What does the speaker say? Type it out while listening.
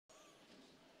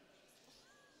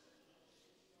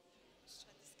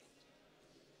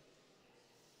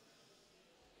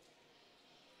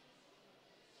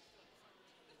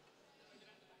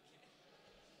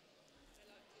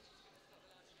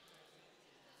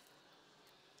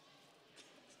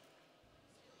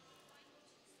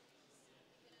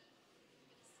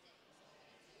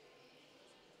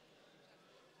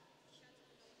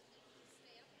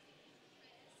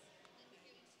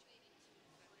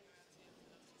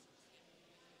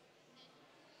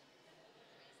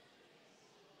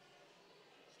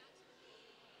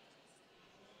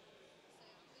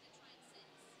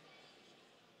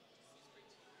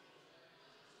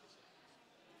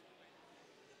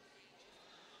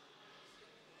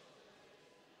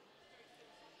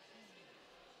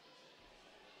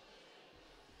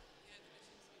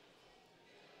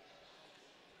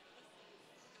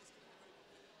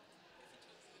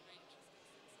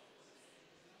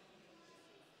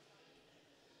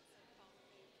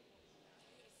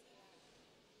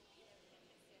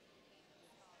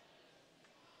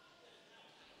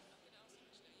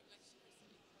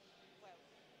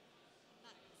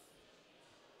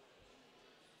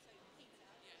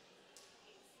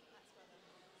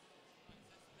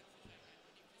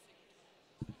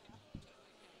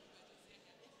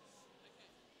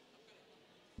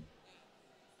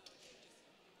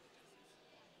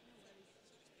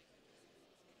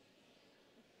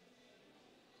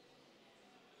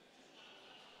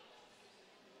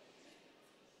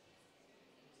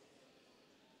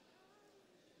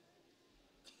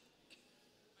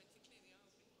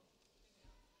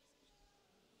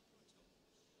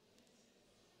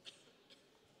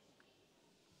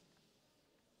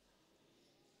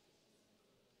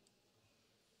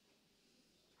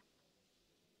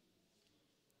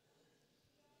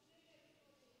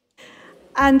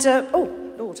And,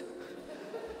 oh, Lord.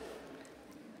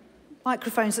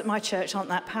 Microphones at my church aren't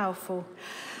that powerful.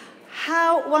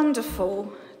 How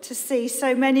wonderful to see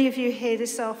so many of you here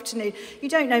this afternoon. You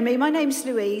don't know me, my name's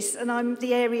Louise, and I'm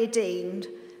the area dean,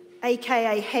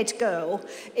 aka head girl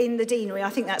in the deanery. I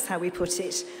think that's how we put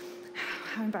it.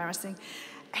 How embarrassing.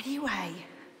 Anyway,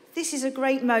 this is a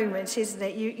great moment, isn't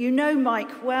it? You know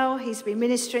Mike well. He's been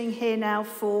ministering here now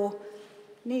for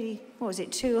nearly,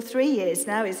 2 or 3 years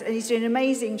now, and he's doing an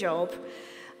amazing job.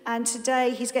 And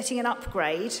today he's getting an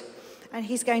upgrade, and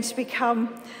he's going to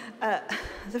become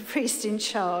the priest in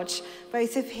charge,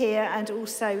 both of here and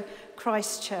also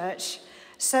Christchurch.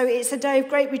 So it's a day of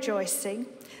great rejoicing.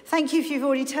 Thank you if you've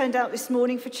already turned out this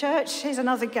morning for church. Here's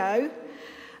another go.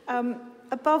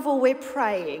 Above all, we're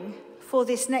praying for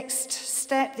this next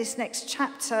step, this next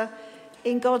chapter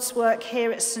in God's work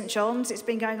here at St. John's. It's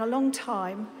been going a long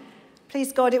time.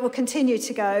 Please God, it will continue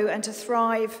to go and to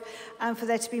thrive and for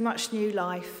there to be much new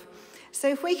life. So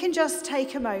if we can just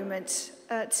take a moment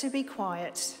to be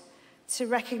quiet, to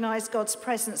recognise God's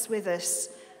presence with us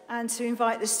and to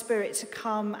invite the Spirit to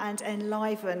come and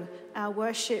enliven our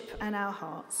worship and our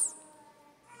hearts.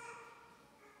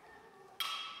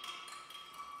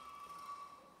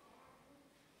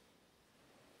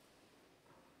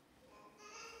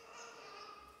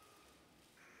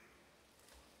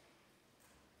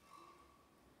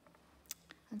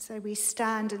 And so we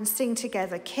stand and sing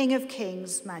together, King of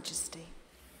Kings, Majesty.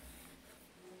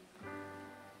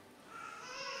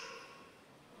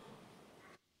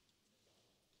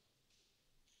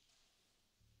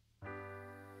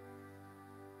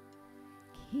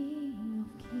 King of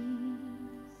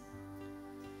Kings,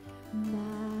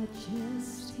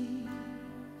 Majesty,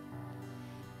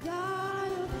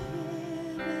 God of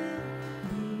heaven,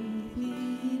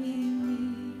 living in me,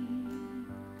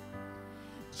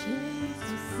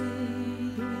 Jesus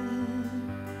Savior,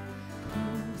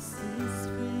 closest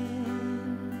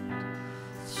friend,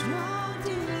 strong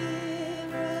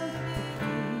deliverer,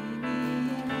 the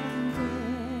and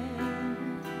dead.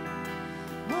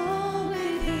 All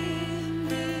within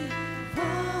me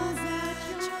falls at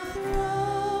your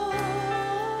throne.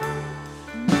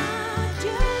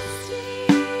 Majesty,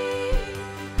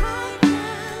 I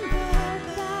can but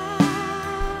bow.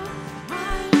 I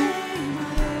lay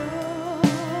my own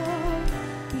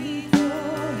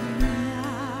before you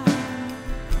now.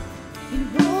 In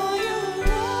royal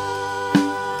robes,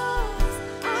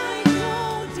 I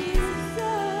don't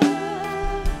deserve.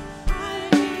 I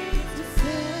live to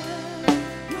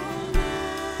serve your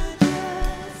majesty.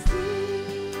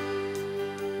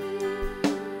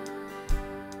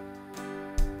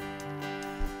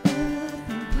 Earth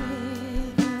and heaven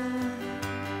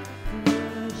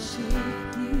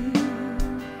worship you.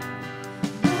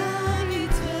 Love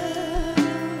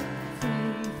eternal,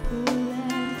 faithful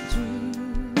and true.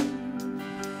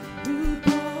 Who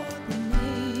brought the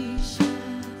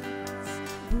nations,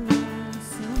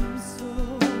 ransom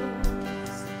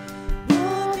souls,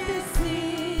 brought the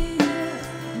sinners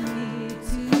near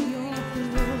to your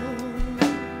throne.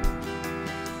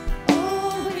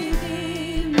 All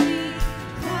within me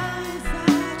cries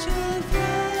at your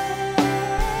throne.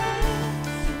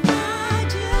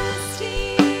 Majesty,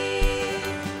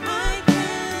 I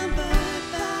can but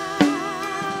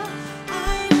bow.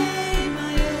 I lay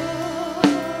my own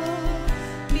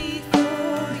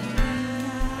before you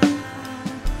now.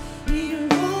 In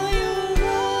royal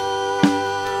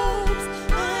robes,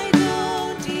 I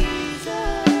don't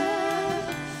deserve.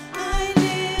 I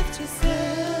live to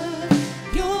serve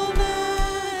your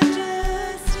majesty.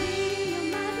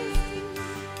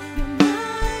 Your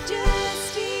majesty,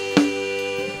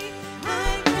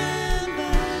 I can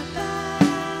but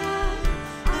bow.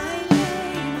 I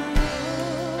lay my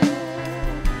own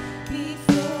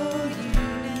before you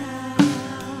now.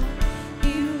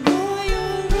 In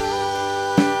royal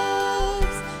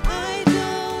robes, I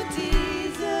don't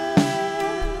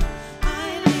deserve. I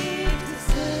live to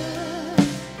serve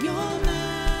your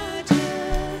majesty.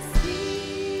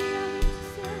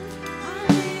 I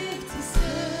live to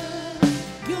serve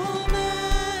your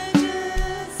majesty.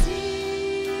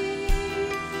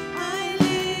 I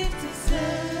live to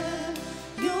serve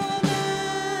your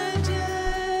majesty.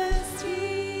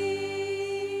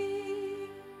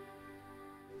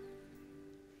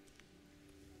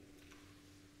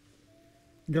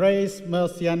 Grace,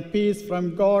 mercy, and peace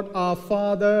from God our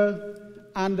Father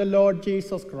and the Lord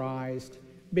Jesus Christ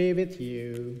be with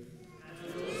you.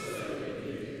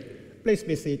 Please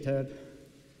be seated.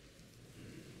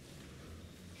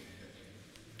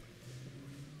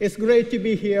 It's great to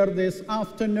be here this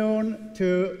afternoon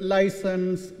to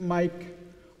license Mike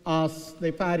as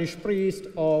the parish priest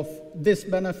of this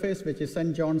benefice, which is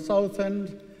St. John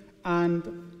Southend and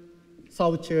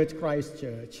Southchurch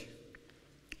Christchurch.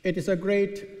 It is a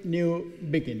great new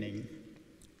beginning.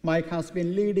 Mike has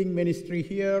been leading ministry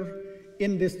here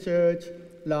in this church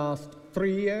last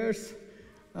 3 years,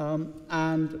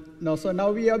 so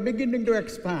now we are beginning to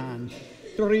expand,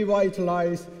 to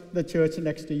revitalize the church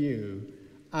next to you.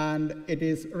 And it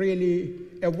is really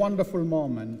a wonderful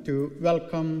moment to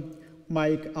welcome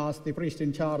Mike as the priest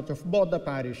in charge of both the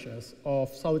parishes of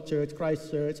Southchurch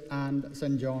Christchurch and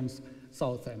St. John's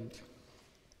Southend.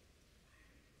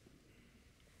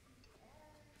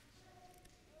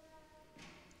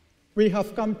 We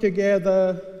have come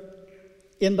together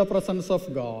in the presence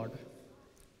of God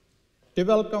to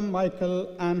welcome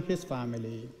Michael and his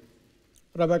family,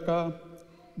 Rebecca,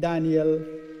 Daniel,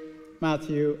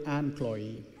 Matthew, and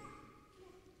Chloe,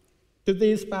 to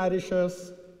these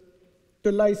parishes,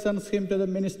 to license him to the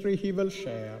ministry he will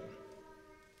share,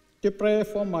 to pray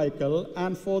for Michael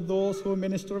and for those who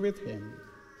minister with him,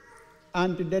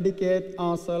 and to dedicate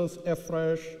ourselves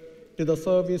afresh to the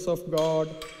service of God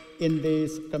in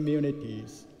these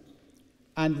communities,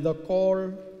 and the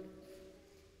call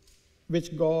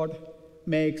which God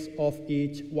makes of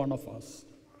each one of us.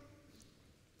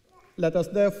 Let us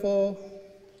therefore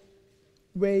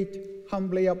wait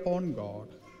humbly upon God,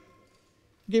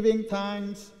 giving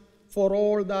thanks for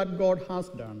all that God has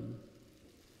done,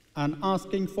 and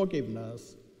asking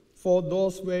forgiveness for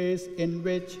those ways in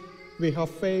which we have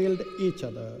failed each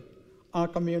other, our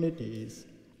communities,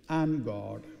 and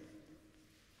God.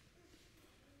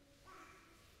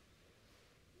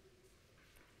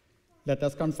 Let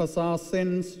us confess our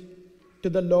sins to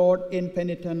the Lord in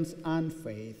penitence and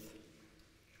faith.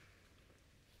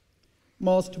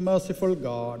 Most merciful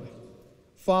God,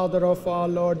 Father of our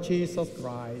Lord Jesus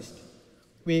Christ,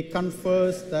 we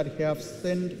confess that we have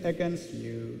sinned against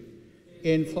you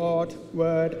in thought,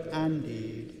 word, and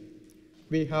deed.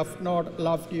 We have not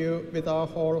loved you with our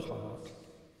whole heart.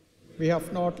 We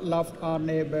have not loved our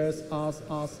neighbors as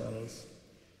ourselves.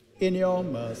 In your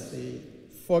mercy,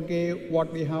 forgive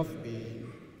what we have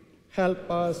been. Help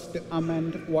us to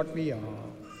amend what we are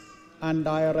and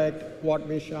direct what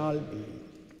we shall be,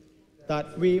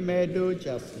 that we may do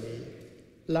justly,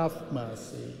 love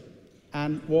mercy,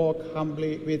 and walk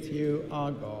humbly with you,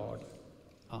 our God.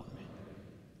 Amen.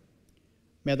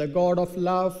 May the God of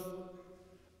love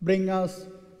bring us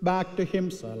back to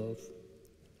himself,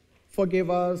 forgive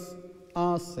us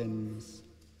our sins,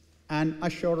 and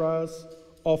assure us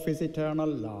of his eternal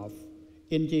love.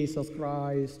 In Jesus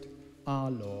Christ,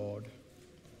 our Lord.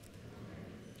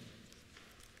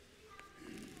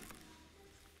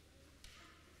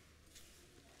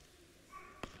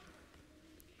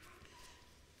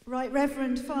 Right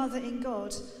Reverend Father in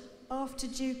God, after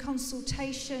due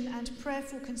consultation and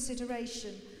prayerful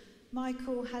consideration,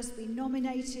 Michael has been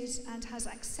nominated and has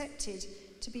accepted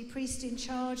to be priest in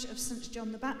charge of St.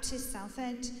 John the Baptist,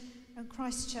 Southend, and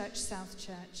Christchurch,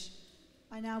 Southchurch.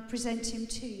 I now present him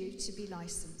to you to be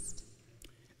licensed.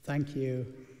 Thank you.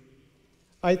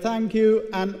 I thank you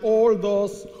and all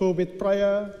those who with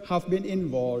prayer have been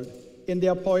involved in the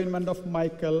appointment of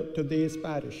Michael to these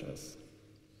parishes.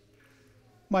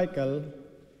 Michael,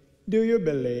 do you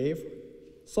believe,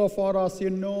 so far as you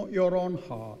know your own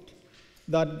heart,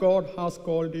 that God has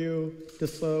called you to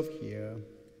serve here?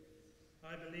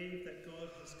 I believe that God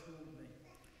has called me.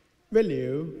 Will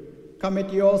you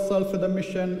commit yourself to the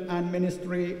mission and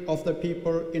ministry of the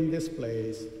people in this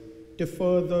place to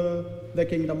further the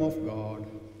kingdom of God?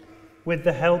 With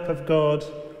the help of God,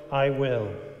 I will.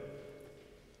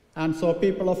 And so,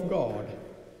 people of God,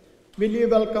 will you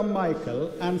welcome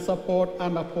Michael and support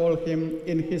and uphold him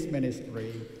in his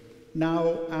ministry,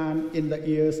 now and in the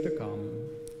years to come?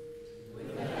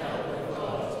 With the help of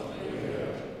God, we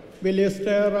will. Will you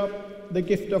stir up the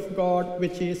gift of God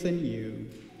which is in you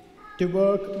to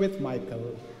work with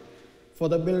Michael for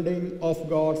the building of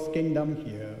God's kingdom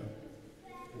here?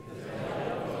 With the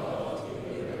help of God,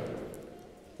 we will.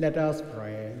 Let us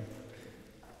pray.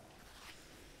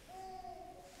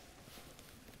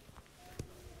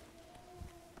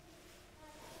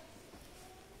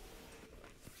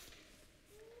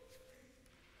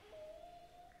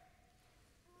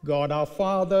 God our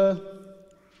Father,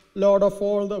 Lord of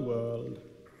all the world,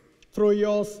 through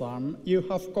your Son, you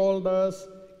have called us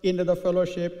into the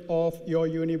fellowship of your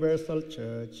universal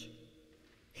church.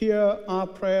 Hear our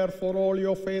prayer for all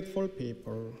your faithful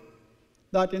people,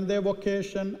 that in their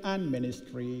vocation and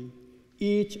ministry,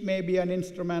 each may be an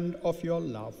instrument of your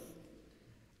love,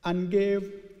 and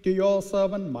give to your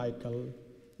servant Michael,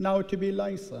 now to be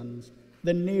licensed,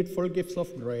 the needful gifts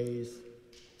of grace,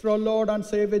 through our Lord and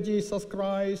Savior Jesus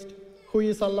Christ, who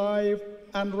is alive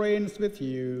and reigns with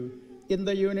you in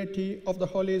the unity of the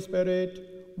Holy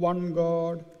Spirit, one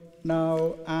God,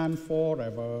 now and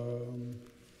forever.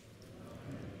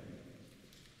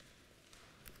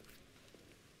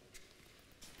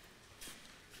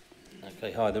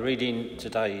 Okay, hi. The reading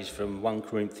today is from 1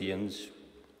 Corinthians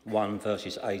 1,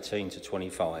 verses 18 to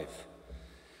 25.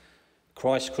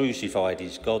 Christ crucified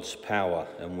is God's power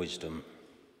and wisdom.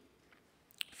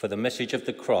 For the message of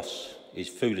the cross is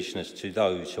foolishness to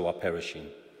those who are perishing,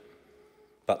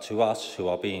 but to us who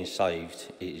are being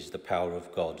saved, it is the power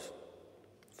of God.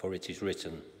 For it is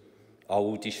written, I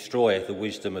will destroy the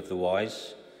wisdom of the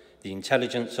wise, the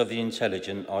intelligence of the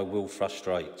intelligent I will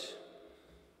frustrate.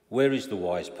 Where is the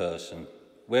wise person?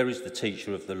 Where is the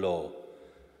teacher of the law?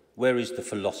 Where is the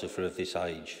philosopher of this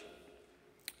age?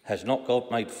 Has not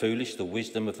God made foolish the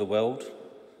wisdom of the world?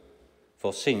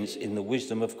 For since in the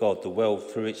wisdom of God the world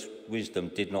through its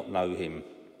wisdom did not know him,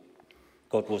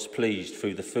 God was pleased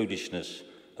through the foolishness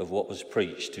of what was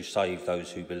preached to save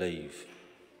those who believe.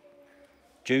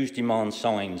 Jews demand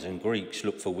signs and Greeks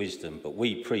look for wisdom, but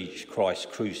we preach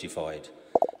Christ crucified,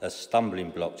 a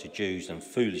stumbling block to Jews and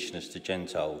foolishness to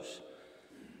Gentiles.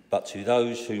 But to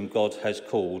those whom God has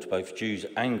called, both Jews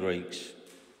and Greeks,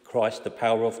 Christ the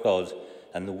power of God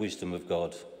and the wisdom of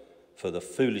God. For the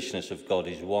foolishness of God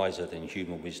is wiser than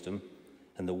human wisdom,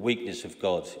 and the weakness of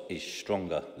God is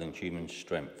stronger than human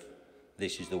strength.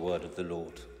 This is the word of the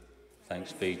Lord.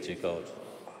 Thanks be to God.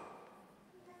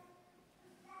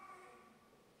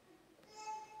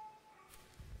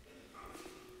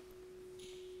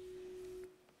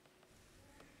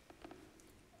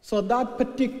 So that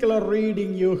particular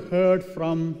reading you heard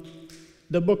from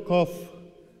the book of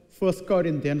 1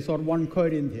 Corinthians or 1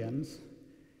 Corinthians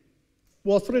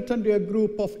was written to a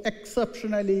group of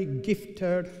exceptionally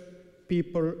gifted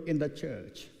people in the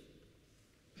church.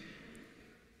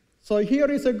 So here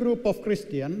is a group of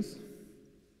Christians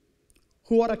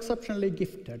who are exceptionally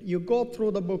gifted. You go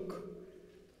through the book,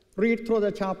 read through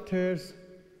the chapters,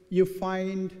 you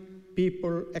find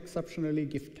people exceptionally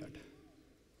gifted.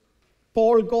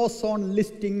 Paul goes on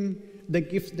listing the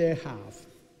gifts they have.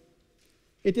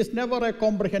 It is never a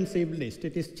comprehensive list.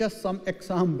 It is just some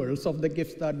examples of the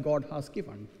gifts that God has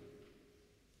given.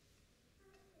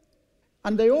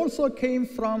 And they also came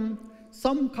from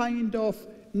some kind of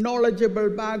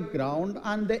knowledgeable background,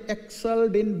 and they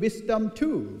excelled in wisdom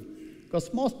too,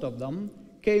 because most of them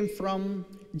came from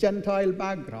Gentile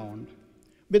background,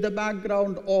 with a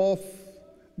background of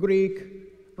Greek,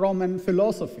 Roman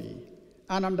philosophy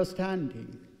and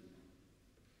understanding.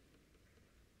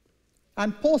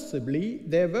 And possibly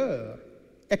they were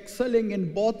excelling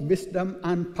in both wisdom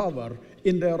and power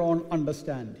in their own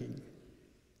understanding.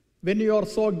 When you are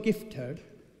so gifted,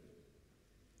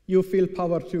 you feel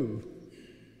power too.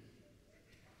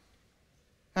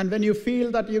 And when you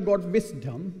feel that you got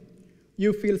wisdom,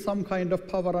 you feel some kind of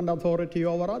power and authority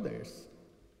over others.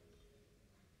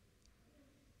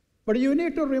 But you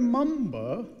need to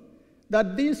remember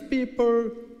that these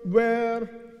people were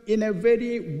in a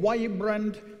very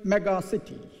vibrant mega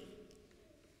city,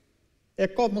 a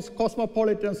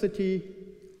cosmopolitan city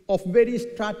of very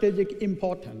strategic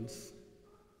importance.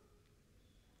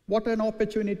 What an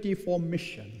opportunity for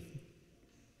mission.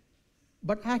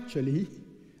 But actually,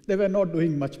 they were not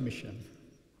doing much mission.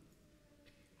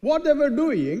 What they were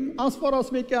doing, as far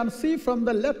as we can see from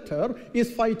the letter,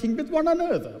 is fighting with one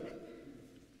another.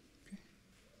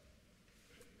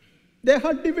 They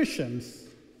had divisions.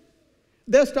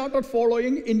 They started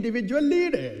following individual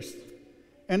leaders.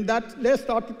 And that they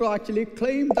started to actually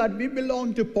claim that we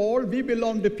belong to Paul, we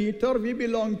belong to Peter, we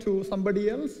belong to somebody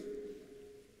else.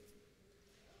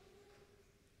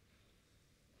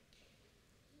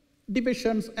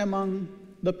 Divisions among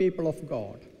the people of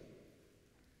God.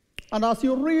 And as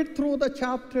you read through the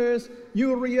chapters,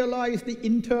 you realize the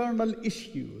internal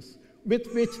issues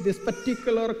with which this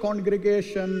particular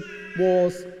congregation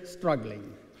was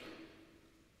struggling.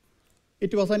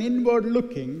 It was an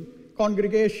inward-looking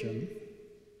congregation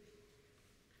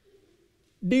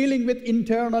dealing with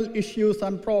internal issues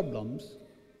and problems,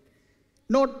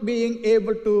 not being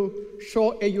able to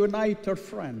show a united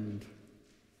front.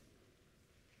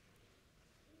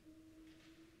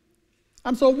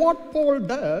 And so what Paul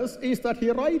does is that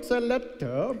he writes a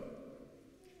letter,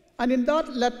 and in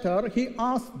that letter he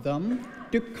asks them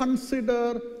to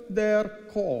consider their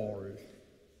call.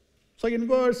 So in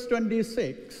verse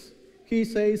 26, he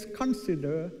says,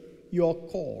 consider your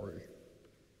call.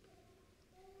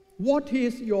 What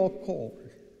is your call?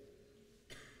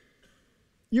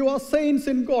 You are saints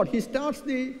in God. He starts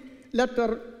the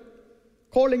letter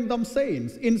calling them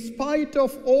saints. In spite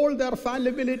of all their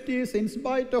fallibilities, in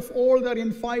spite of all their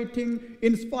infighting,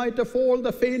 in spite of all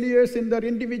the failures in their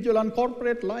individual and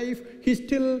corporate life, he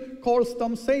still calls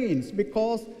them saints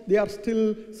because they are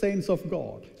still saints of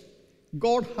God.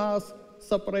 God has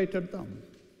separated them.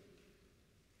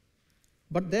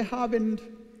 But they haven't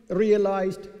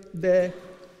realized their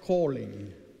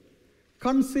calling.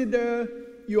 Consider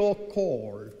your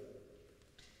call.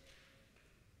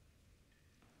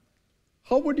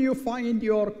 How would you find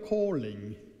your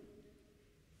calling?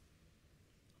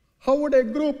 How would a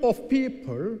group of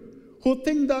people who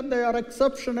think that they are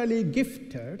exceptionally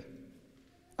gifted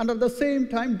and at the same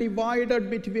time divided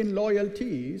between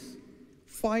loyalties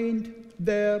find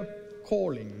their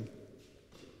calling?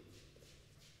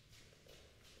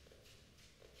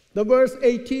 The verse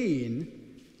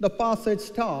 18, the passage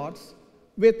starts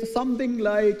with something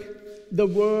like the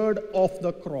word of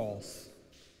the cross.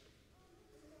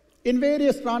 In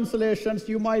various translations,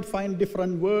 you might find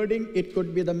different wording. It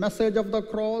could be the message of the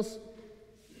cross,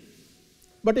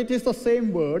 but it is the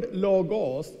same word,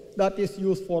 logos, that is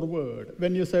used for word.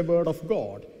 When you say word of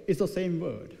God, it's the same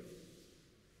word.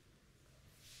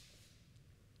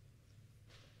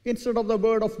 Instead of the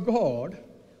word of God,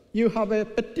 you have a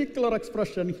particular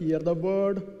expression here, the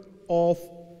word of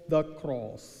the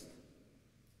cross.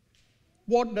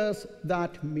 What does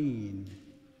that mean?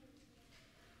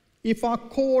 If our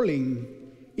calling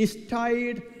is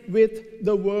tied with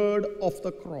the word of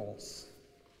the cross,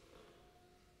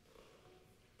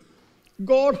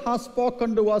 God has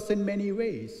spoken to us in many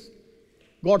ways.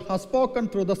 God has spoken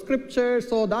through the scriptures,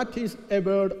 so that is a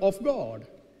word of God.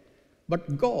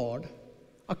 But God,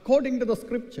 according to the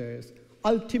scriptures,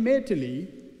 ultimately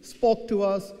spoke to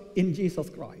us in Jesus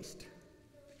Christ.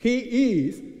 He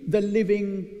is the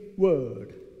living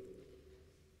word.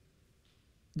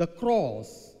 The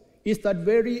cross is that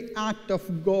very act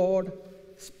of God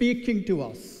speaking to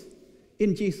us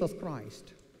in Jesus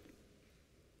Christ.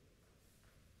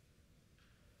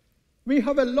 We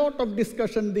have a lot of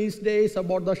discussion these days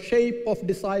about the shape of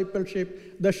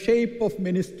discipleship, the shape of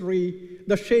ministry,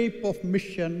 the shape of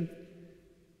mission.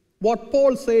 What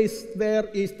Paul says there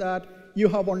is that you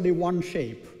have only one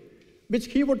shape, which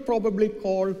he would probably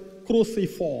call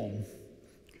cruciform.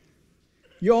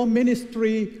 Your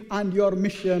ministry and your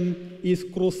mission is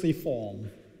cruciform,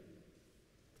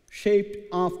 shaped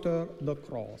after the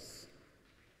cross,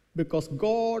 because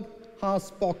God has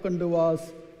spoken to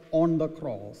us on the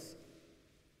cross.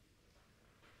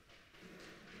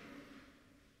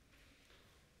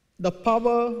 The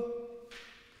power,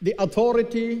 the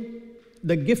authority,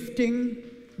 the gifting,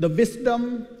 the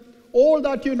wisdom, all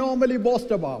that you normally boast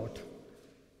about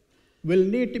will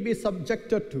need to be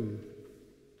subjected to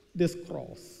this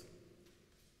cross.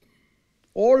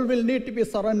 All will need to be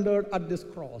surrendered at this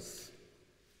cross,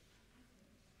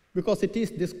 because it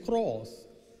is this cross,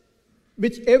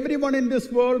 which everyone in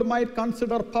this world might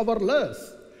consider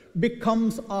powerless,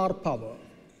 becomes our power.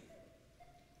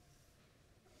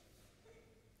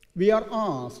 We are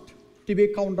asked to be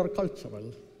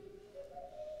countercultural.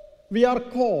 We are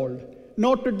called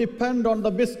not to depend on the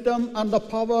wisdom and the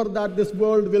power that this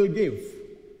world will give,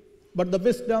 but the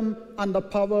wisdom and the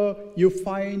power you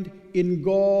find in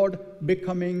God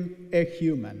becoming a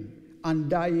human and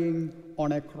dying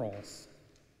on a cross.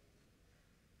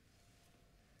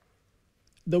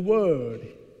 The word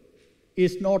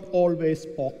is not always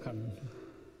spoken.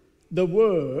 The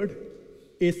word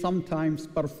is sometimes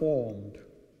performed,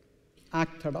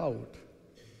 acted out.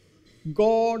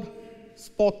 God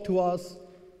spoke to us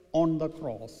on the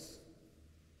cross.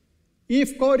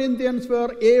 If Corinthians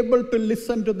were able to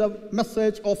listen to the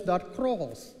message of that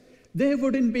cross, they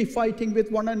wouldn't be fighting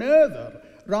with one another.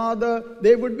 Rather,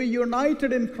 they would be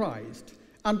united in Christ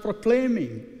and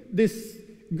proclaiming this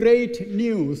great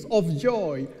news of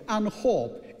joy and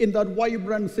hope in that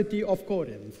vibrant city of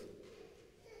Corinth.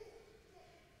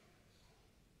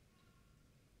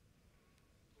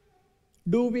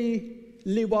 Do we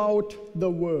live out the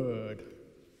word?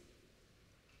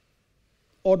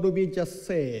 Or do we just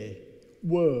say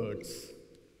words?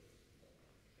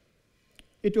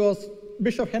 It was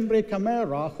Bishop Henry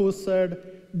Camara who said,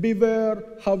 "Beware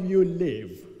how you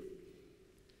live,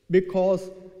 because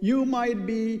you might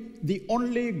be the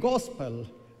only gospel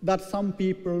that some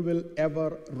people will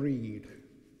ever read."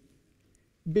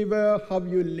 Beware how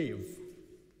you live.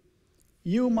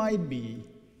 You might be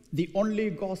the only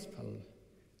gospel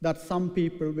that some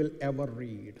people will ever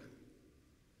read.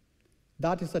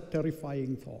 That is a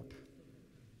terrifying thought.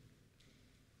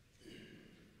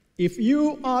 If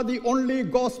you are the only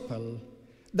gospel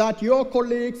that your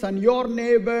colleagues and your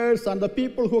neighbors and the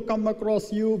people who come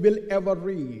across you will ever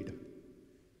read,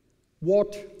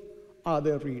 What are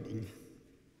they reading?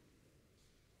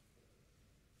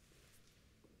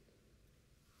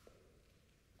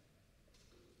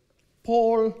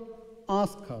 Paul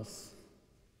asks us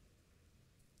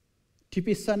to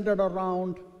be centered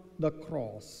around the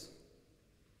cross.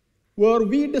 Where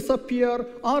we disappear,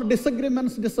 our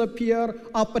disagreements disappear,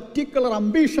 our particular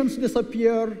ambitions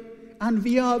disappear, and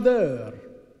we are there,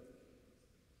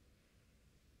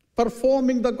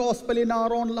 performing the gospel in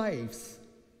our own lives.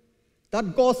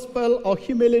 That gospel of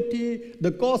humility,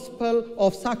 the gospel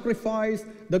of sacrifice,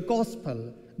 the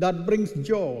gospel that brings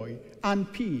joy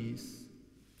and peace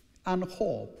and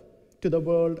hope to the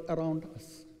world around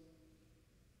us.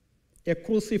 A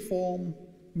cruciform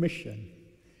mission,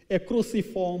 a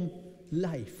cruciform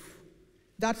life.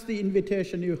 That's the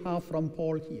invitation you have from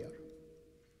Paul here.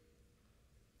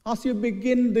 As you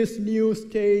begin this new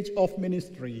stage of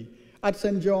ministry at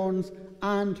St. John's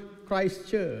and Christ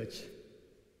Church,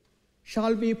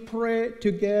 shall we pray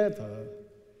together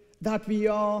that we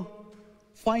are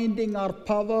finding our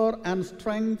power and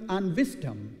strength and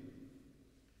wisdom,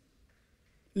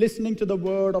 listening to the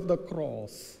word of the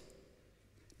cross,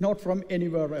 not from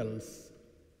anywhere else.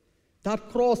 That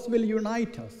cross will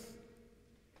unite us.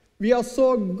 We are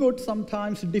so good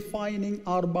sometimes defining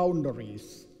our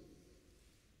boundaries.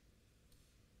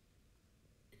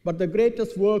 But the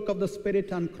greatest work of the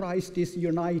Spirit and Christ is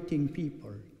uniting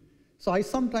people. So I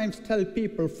sometimes tell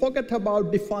people, forget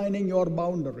about defining your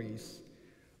boundaries.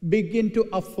 Begin to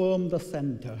affirm the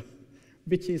center,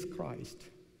 which is Christ,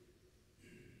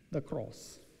 the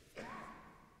cross.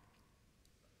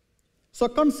 So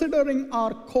considering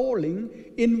our calling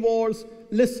involves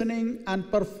listening and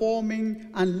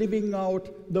performing and living out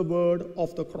the word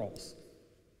of the cross.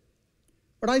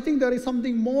 But I think there is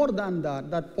something more than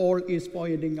that Paul is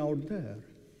pointing out there.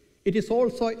 It is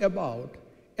also about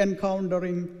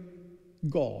encountering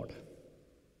God.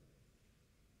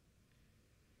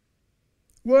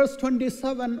 Verse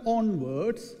 27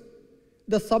 onwards,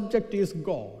 the subject is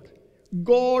God.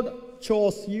 God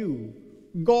chose you.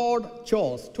 God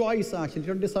chose, twice actually,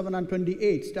 27 and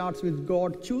 28 starts with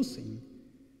God choosing.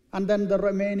 And then the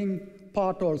remaining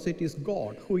part also, it is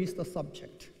God who is the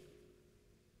subject.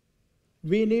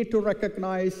 We need to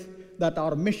recognize that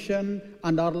our mission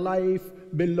and our life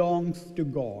belongs to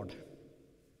God.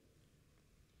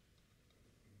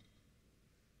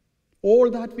 All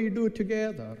that we do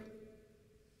together,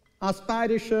 as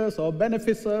parishes or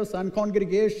benefices and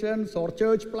congregations or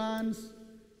church plans,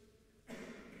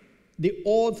 the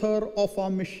author of our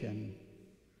mission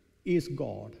is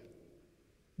God.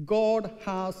 God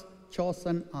has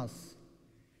chosen us,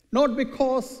 not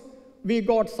because we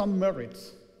got some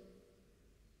merits,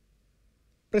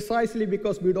 precisely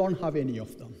because we don't have any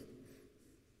of them.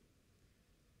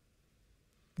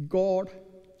 God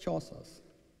chose us.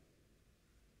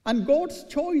 And God's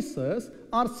choices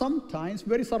are sometimes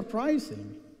very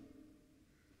surprising.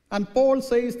 And Paul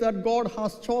says that God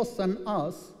has chosen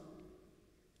us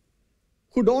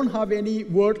who don't have any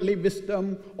worldly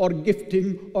wisdom or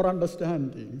gifting or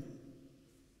understanding.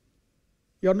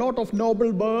 You're not of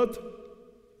noble birth.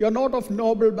 You're not of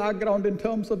noble background in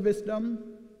terms of wisdom.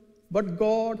 But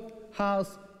God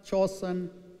has chosen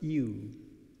you.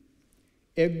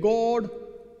 A God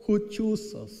who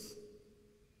chooses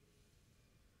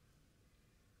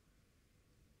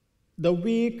the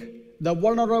weak, the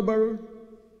vulnerable,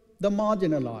 the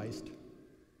marginalized,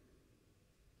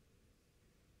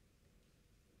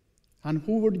 and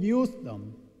who would use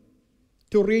them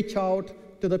to reach out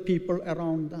to the people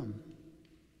around them.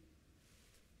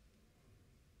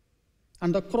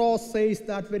 And the cross says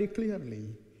that very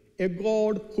clearly. A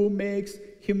God who makes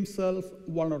himself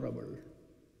vulnerable.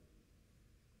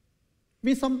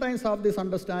 We sometimes have this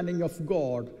understanding of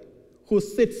God who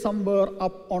sits somewhere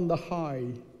up on the high,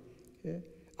 okay,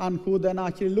 and who then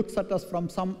actually looks at us from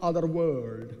some other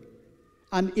world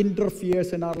and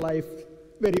interferes in our life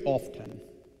very often.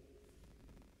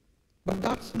 But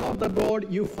that's not the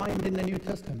God you find in the New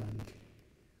Testament.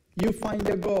 You find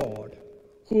a God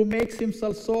who makes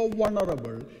himself so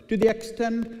vulnerable to the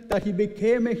extent that he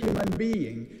became a human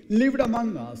being, lived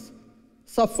among us,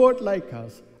 suffered like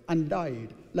us, and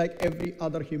died like every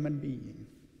other human being.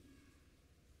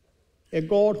 A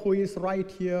God who is right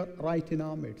here, right in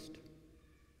our midst.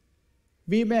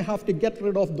 We may have to get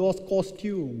rid of those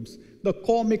costumes, the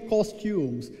comic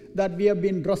costumes that we have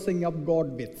been dressing up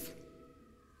God with.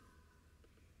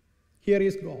 Here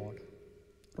is God,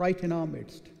 right in our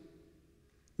midst.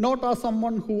 Not as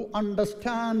someone who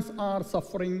understands our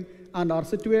suffering and our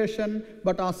situation,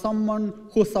 but as someone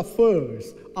who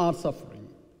suffers our suffering.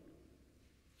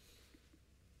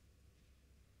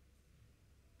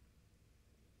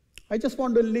 I just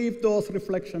want to leave those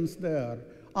reflections there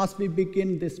as we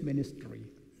begin this ministry.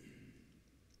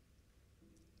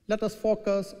 Let us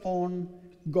focus on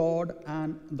God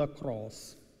and the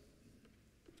cross.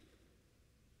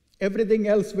 Everything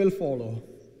else will follow.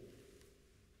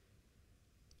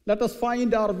 Let us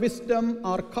find our wisdom,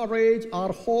 our courage,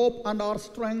 our hope, and our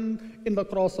strength in the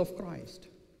cross of Christ.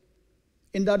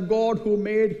 In that God who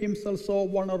made himself so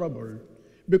vulnerable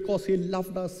because he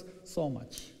loved us so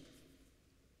much.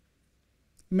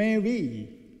 May we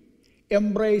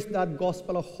embrace that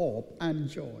gospel of hope and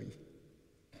joy.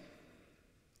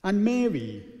 And may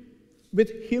we,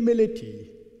 with humility,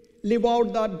 live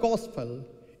out that gospel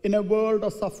in a world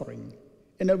of suffering,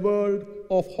 in a world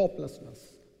of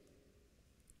hopelessness.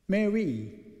 May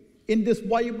we, in this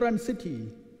vibrant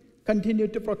city, continue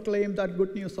to proclaim that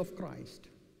good news of Christ,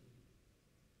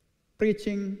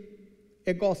 preaching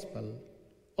a gospel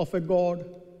of a God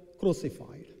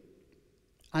crucified,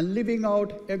 and living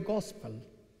out a gospel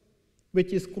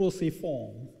which is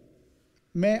cruciform.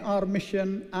 May our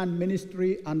mission and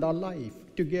ministry and our life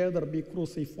together be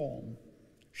cruciform,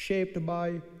 shaped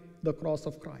by the cross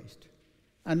of Christ.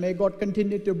 And may God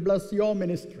continue to bless your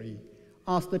ministry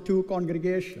as the two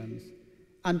congregations,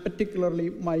 and particularly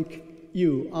Mike,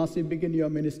 you, as you begin your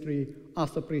ministry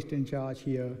as the priest in charge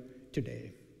here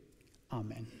today.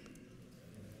 Amen.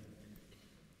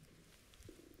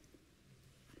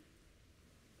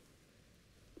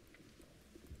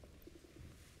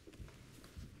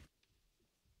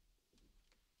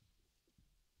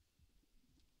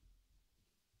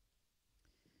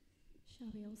 Shall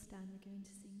we all stand? We're going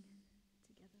to sing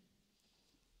together.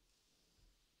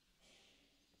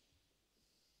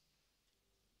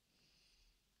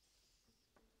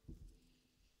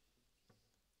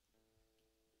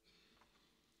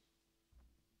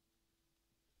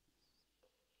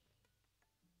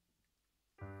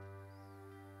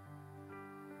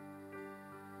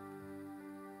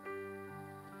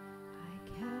 I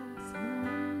cast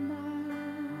my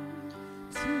mind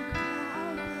to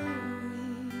Calvary,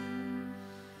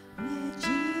 where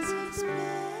Jesus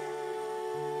bled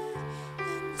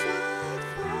and died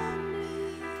for me.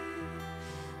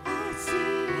 I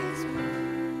see his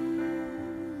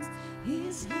wounds,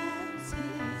 his hands,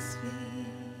 his feet,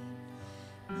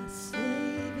 my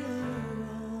Savior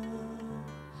on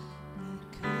that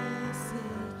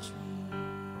cursed tree.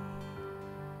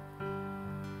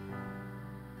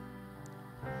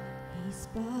 His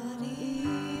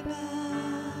body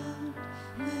bound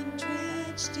and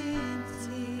drenched in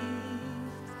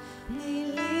tears, they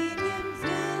laid him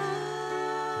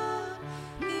down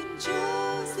in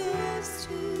Joseph's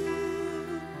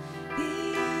tomb, the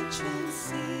entrance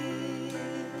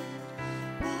sealed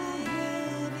by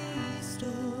heavy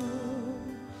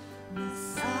stone.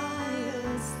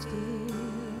 Messiah still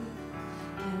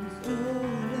and all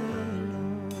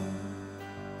alone.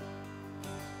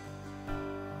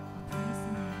 Praise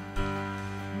the name.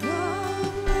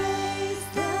 Oh, praise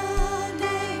the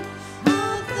name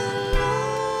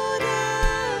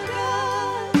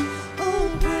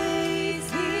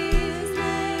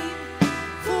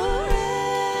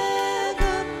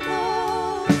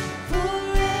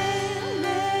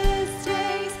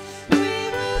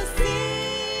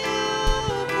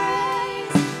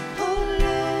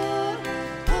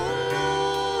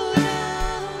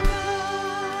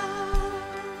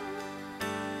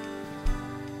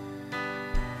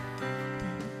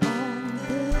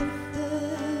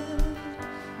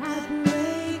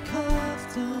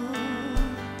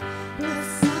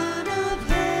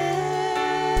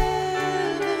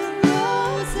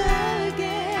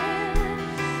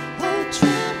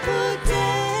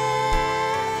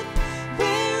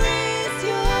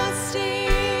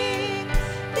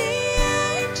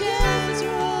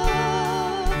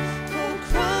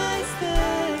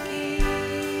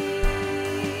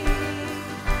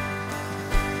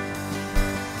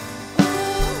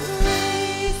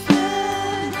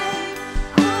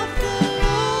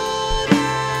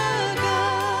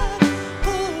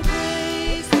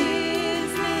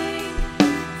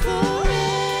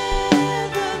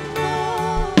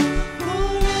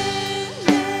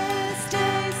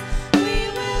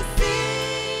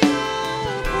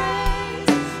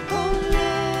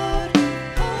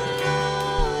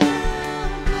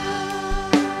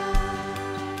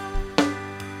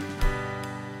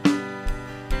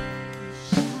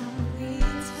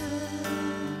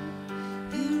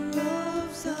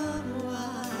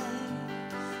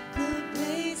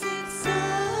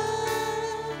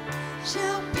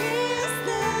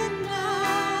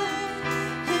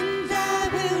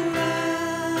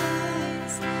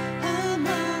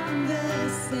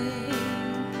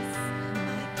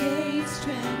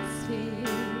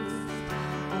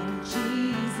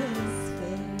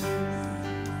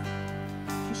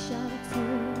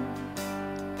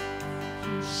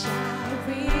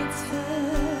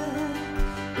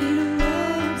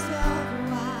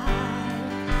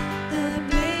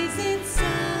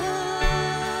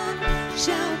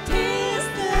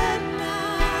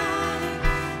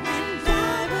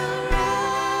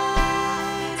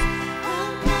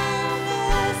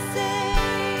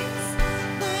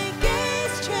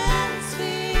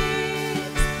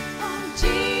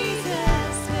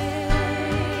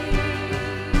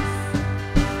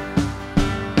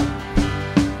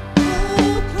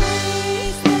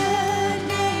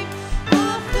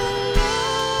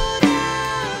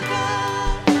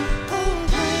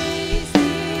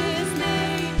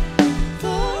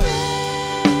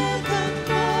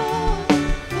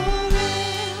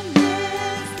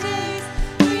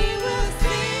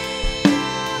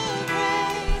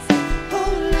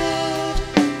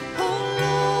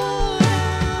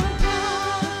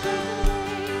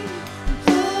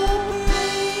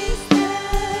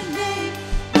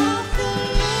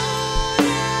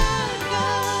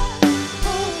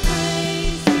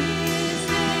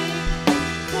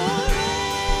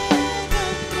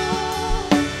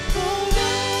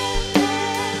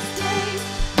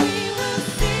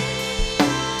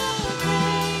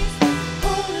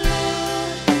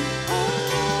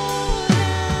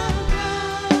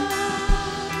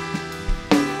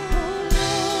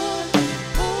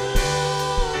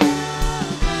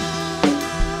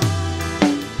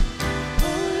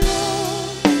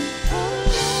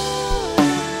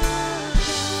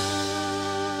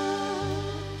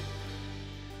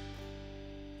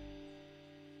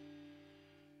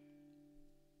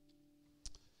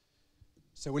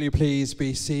So will you please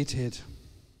be seated?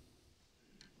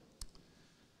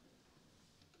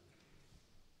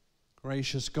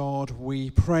 Gracious God,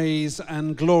 we praise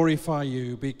and glorify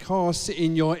you because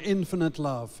in your infinite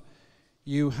love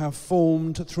you have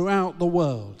formed throughout the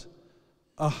world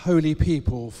a holy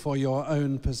people for your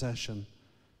own possession,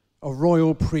 a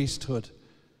royal priesthood,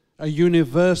 a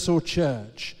universal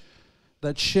church,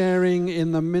 that sharing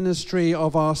in the ministry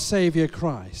of our Saviour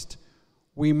Christ,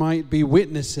 we might be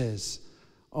witnesses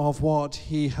of what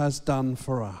he has done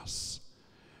for us.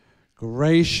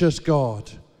 Gracious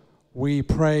God, we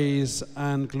praise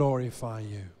and glorify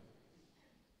you.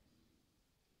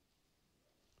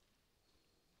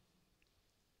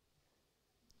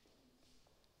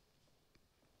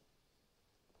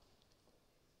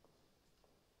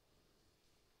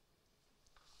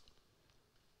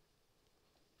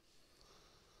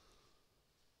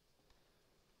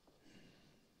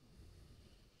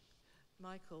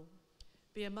 Michael,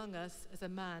 be among us as a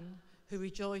man who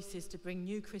rejoices to bring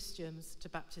new Christians to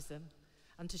baptism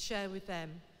and to share with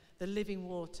them the living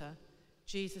water,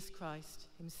 Jesus Christ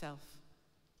himself.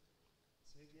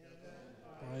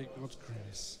 By God's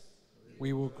grace,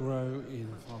 we will grow in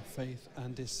our faith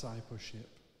and discipleship.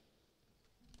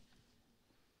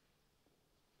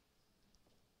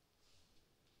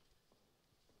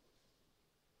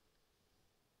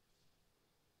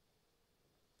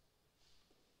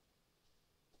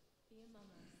 Be among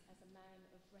us as a man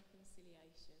of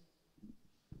reconciliation.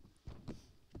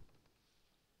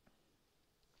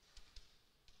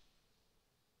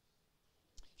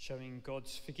 Showing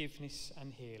God's forgiveness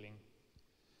and healing.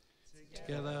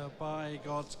 Together, by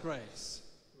God's grace,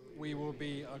 we will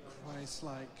be a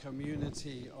Christ-like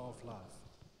community of love.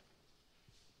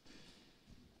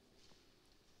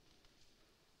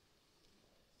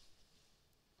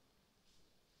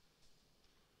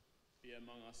 Be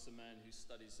among us a man who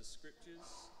studies the scriptures,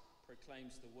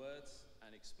 proclaims the word,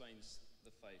 and explains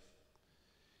the faith.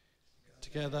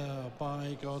 Together,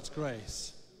 by God's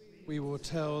grace, we will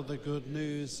tell the good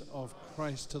news of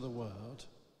Christ to the world.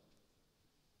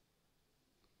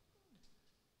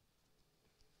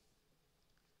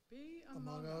 Be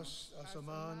among us as a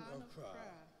man of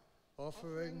prayer,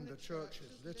 offering the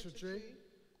church's liturgy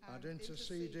and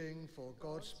interceding for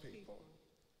God's people.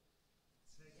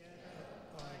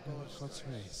 By God's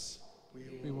grace,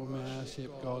 we will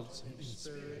worship God in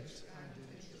spirit and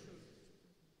in truth.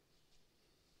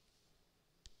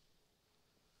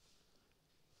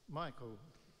 Michael,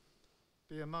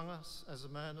 be among us as a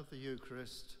man of the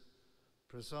Eucharist,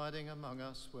 presiding among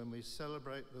us when we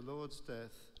celebrate the Lord's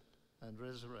death and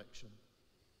resurrection.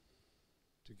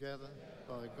 Together,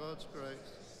 by God's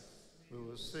grace, we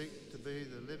will seek to be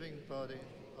the living body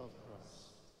of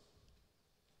Christ.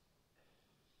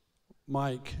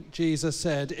 Mike, Jesus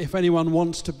said, if anyone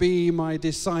wants to be my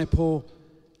disciple,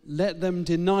 let them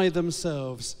deny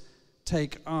themselves,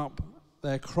 take up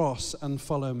their cross and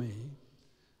follow me.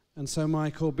 And so,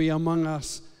 Michael, be among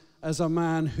us as a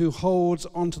man who holds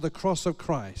onto the cross of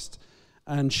Christ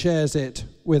and shares it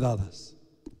with others.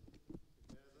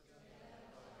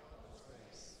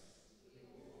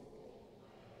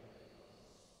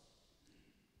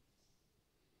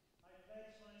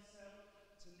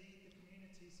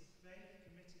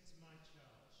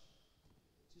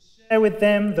 share with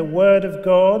them the word of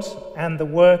God and the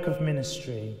work of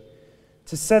ministry,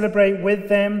 to celebrate with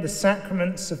them the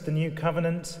sacraments of the new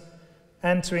covenant,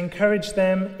 and to encourage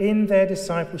them in their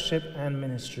discipleship and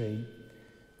ministry.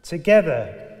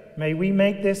 Together, may we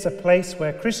make this a place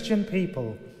where Christian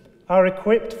people are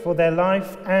equipped for their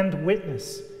life and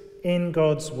witness in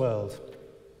God's world.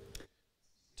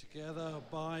 Together,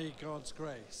 by God's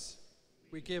grace,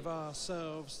 we give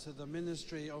ourselves to the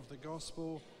ministry of the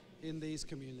gospel in these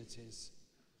communities,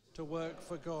 to work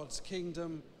for God's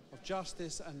kingdom of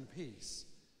justice and peace,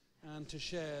 and to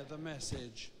share the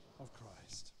message of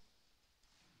Christ.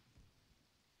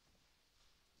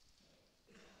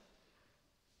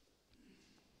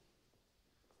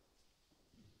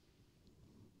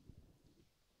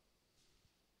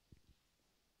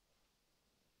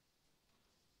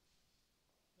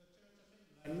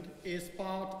 Is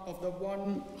part of the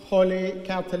one holy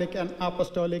Catholic and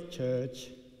Apostolic Church,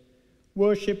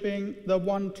 worshipping the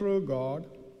one true God,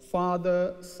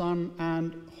 Father, Son,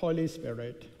 and Holy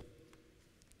Spirit.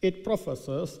 It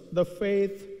professes the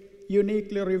faith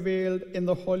uniquely revealed in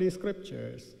the Holy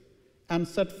Scriptures and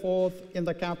set forth in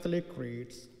the Catholic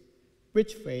creeds,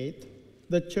 which faith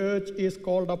the Church is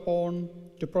called upon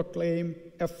to proclaim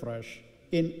afresh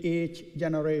in each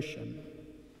generation.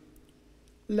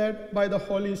 Led by the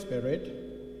Holy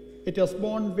Spirit, it has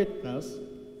borne witness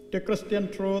to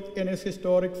Christian truth in its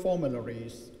historic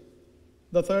formularies,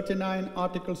 the 39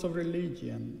 Articles of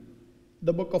Religion,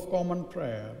 the Book of Common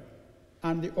Prayer,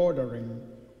 and the ordering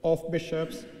of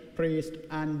bishops, priests,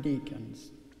 and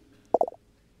deacons.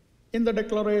 In the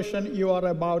declaration you are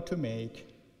about to make,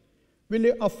 will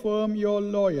you affirm your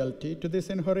loyalty to this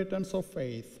inheritance of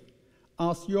faith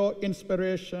as your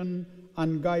inspiration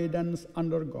and guidance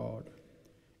under God,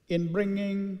 in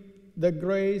bringing the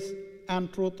grace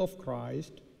and truth of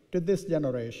Christ to this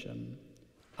generation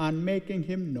and making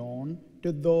him known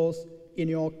to those in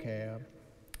your care?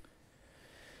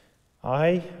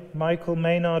 I, Michael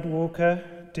Maynard Walker,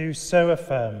 do so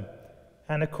affirm,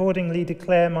 and accordingly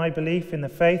declare my belief in the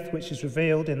faith which is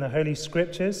revealed in the Holy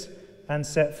Scriptures and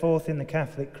set forth in the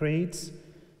Catholic creeds,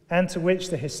 and to which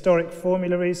the historic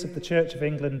formularies of the Church of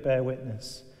England bear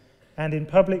witness. And in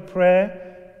public prayer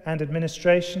and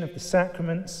administration of the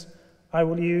sacraments, I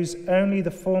will use only the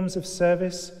forms of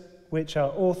service which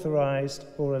are authorized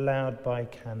or allowed by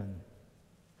canon.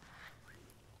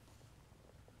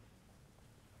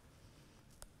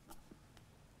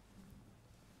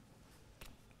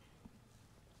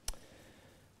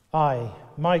 I,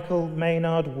 Michael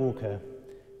Maynard Walker,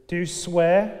 do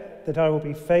swear that I will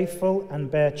be faithful and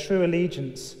bear true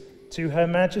allegiance to Her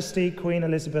Majesty Queen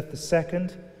Elizabeth II,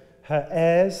 her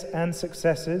heirs and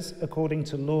successors according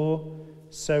to law,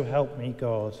 so help me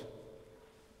God.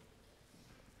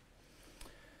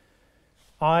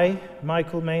 I,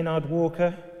 Michael Maynard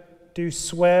Walker, do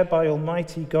swear by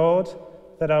Almighty God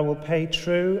that I will pay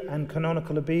true and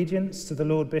canonical obedience to the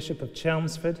Lord Bishop of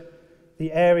Chelmsford,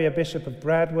 the area Bishop of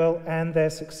Bradwell, and their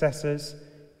successors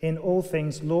in all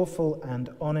things lawful and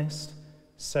honest,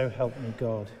 so help me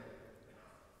God.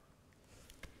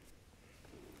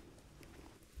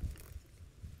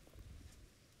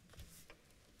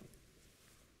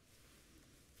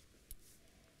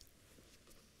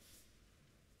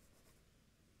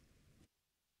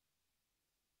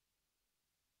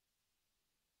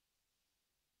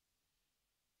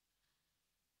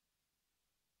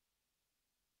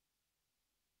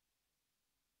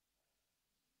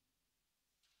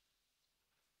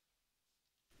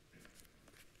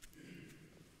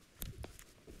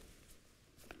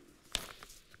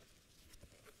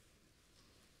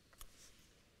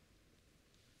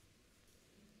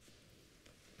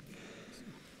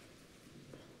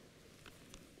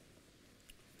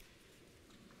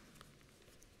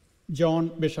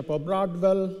 John, Bishop of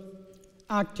Bradwell,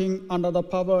 acting under the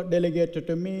power delegated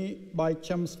to me by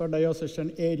Chelmsford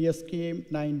Diocesan Area Scheme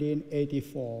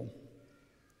 1984.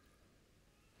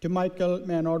 To Michael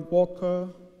Maynard Walker,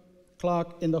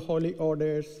 clerk in the Holy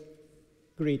Orders,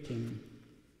 greeting.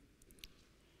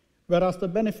 Whereas the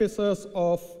beneficers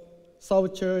of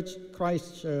Southchurch,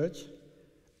 Christ Church,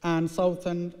 and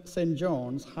Southend, St.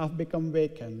 John's have become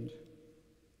vacant,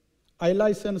 I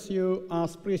license you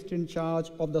as priest in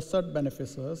charge of the said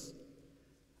beneficers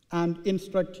and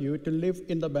instruct you to live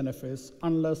in the benefice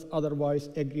unless otherwise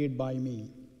agreed by me.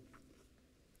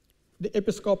 The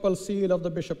episcopal seal of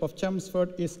the Bishop of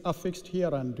Chelmsford is affixed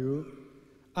hereunto,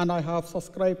 and I have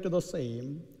subscribed to the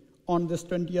same on this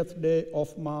 20th day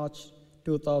of March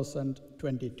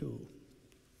 2022.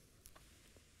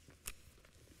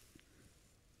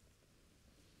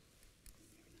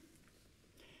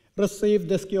 Receive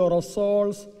this cure of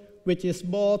souls which is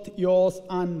both yours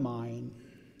and mine.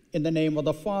 In the name of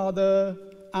the Father,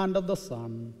 and of the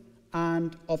Son,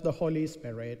 and of the Holy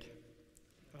Spirit.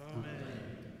 Amen.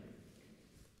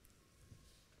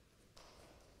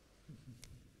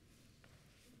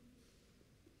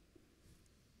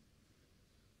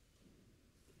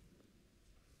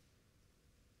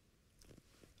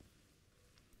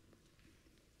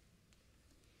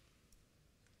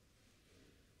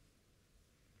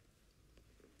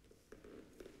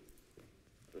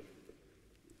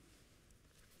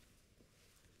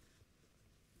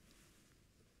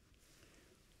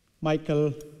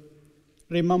 Michael,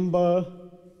 remember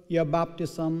your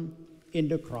baptism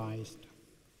into Christ.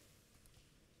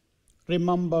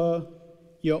 Remember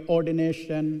your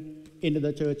ordination into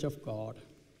the Church of God.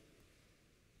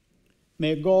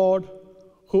 May God,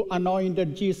 who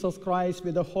anointed Jesus Christ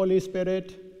with the Holy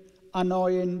Spirit,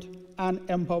 anoint and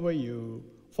empower you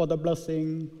for the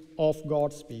blessing of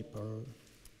God's people.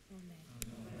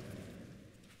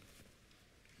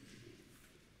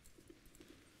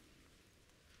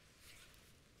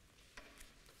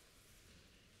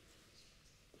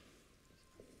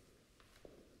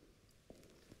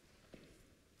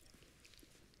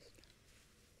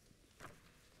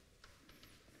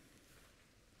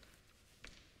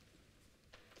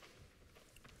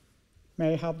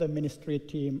 May I have the ministry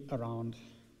team around?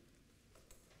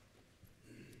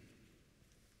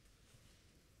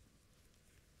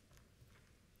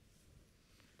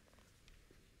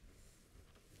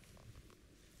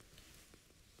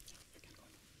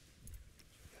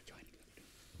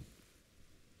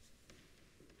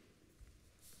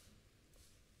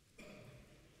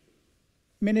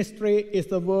 Ministry is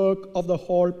the work of the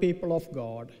whole people of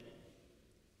God.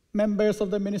 Members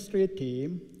of the ministry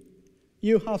team,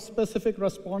 you have specific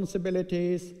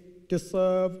responsibilities to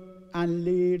serve and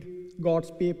lead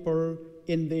God's people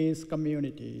in these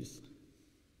communities.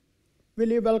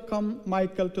 Will you welcome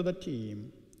Michael to the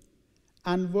team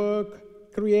and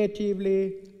work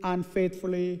creatively and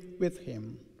faithfully with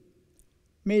him,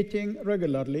 meeting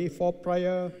regularly for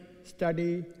prayer,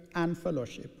 study, and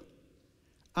fellowship,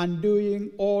 and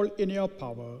doing all in your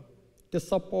power to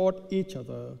support each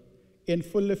other in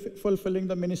fulfilling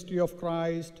the ministry of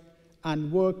Christ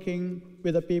and working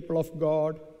with the people of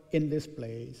God in this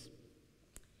place.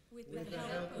 With the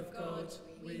help of God,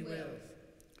 we will.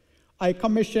 I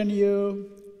commission you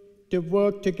to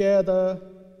work together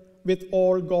with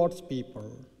all God's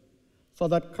people so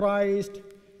that Christ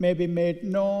may be made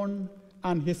known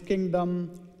and his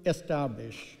kingdom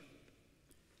established.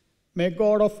 May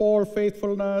God of all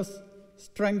faithfulness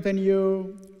strengthen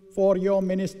you for your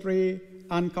ministry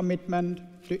and commitment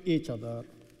to each other.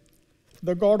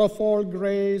 The God of all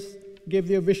grace give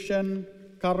you vision,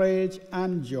 courage,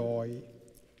 and joy.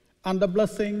 And the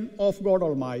blessing of God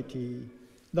Almighty,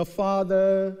 the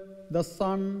Father, the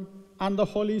Son, and the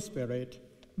Holy Spirit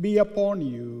be upon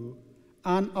you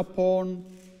and upon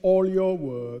all your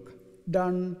work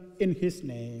done in his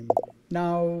name,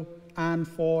 now and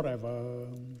forever.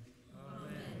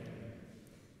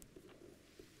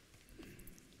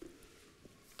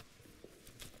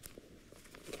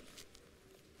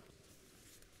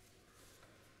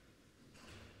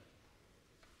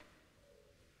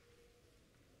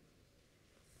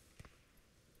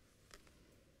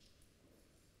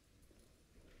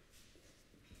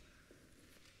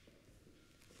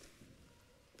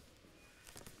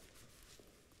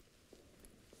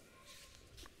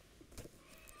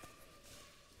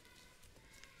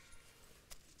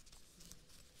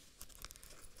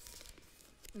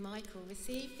 Michael,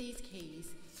 receive these keys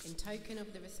in token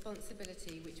of the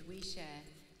responsibility which we share,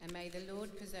 and may the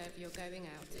Lord preserve your going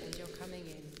out and your coming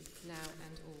in, now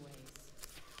and always.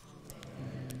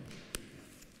 Amen.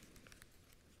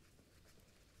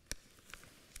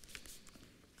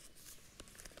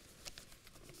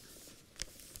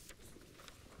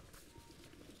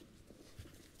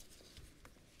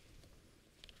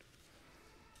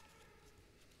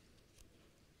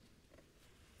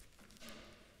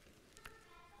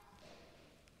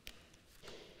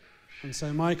 And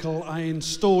so, Michael, I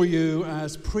install you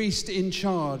as priest in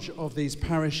charge of these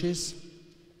parishes.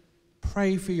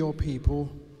 Pray for your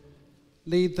people,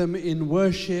 lead them in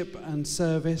worship and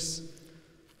service,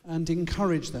 and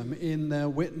encourage them in their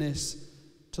witness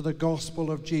to the gospel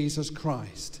of Jesus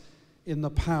Christ in the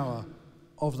power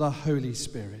of the Holy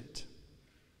Spirit.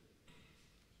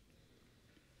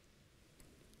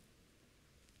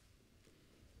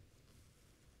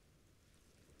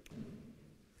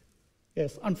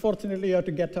 Yes, unfortunately you have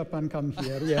to get up and come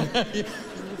here, yeah.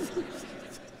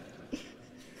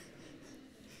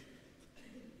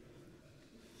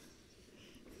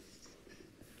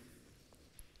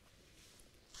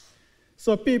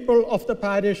 So people of the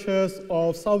parishes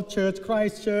of Southchurch,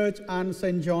 Christchurch, and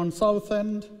St. John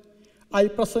Southend, I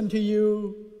present to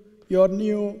you your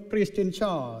new priest in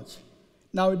charge,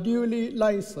 now duly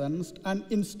licensed and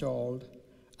installed,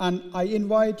 and I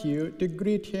invite you to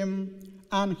greet him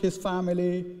and his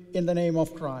family in the name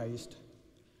of Christ.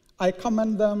 I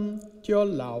commend them to your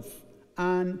love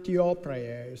and to your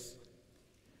prayers.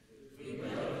 We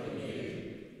welcome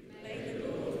you. May the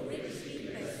Lord richly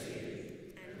bless you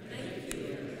and make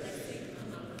you a blessing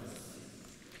among us.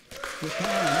 You can,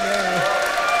 yeah.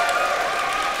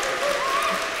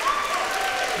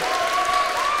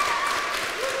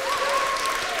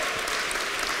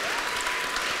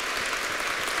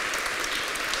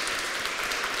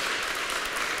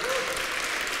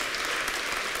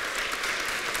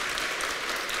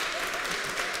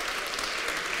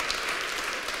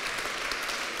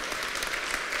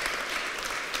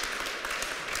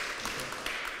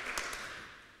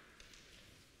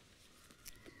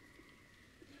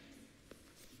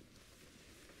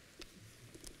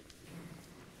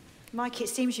 Mike, it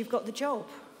seems you've got the job.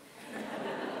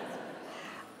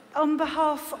 On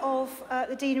behalf of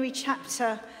the Deanery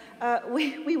chapter,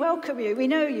 we welcome you. We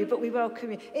know you, but we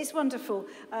welcome you. It's wonderful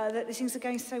that the things are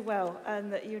going so well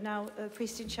and that you're now a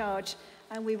priest in charge.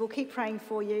 And we will keep praying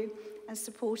for you and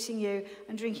supporting you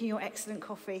and drinking your excellent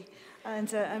coffee.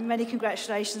 And many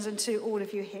congratulations and to all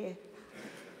of you here.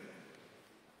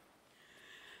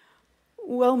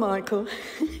 Well, Michael,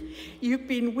 you've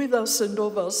been with us and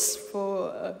of us for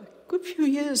a good few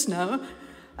years now,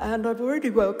 and I've already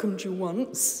welcomed you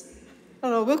once,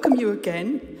 and I'll welcome you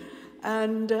again,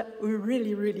 and we're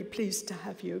really, really pleased to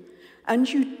have you. And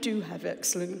you do have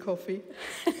excellent coffee.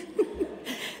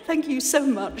 Thank you so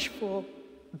much for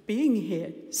being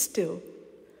here still.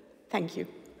 Thank you.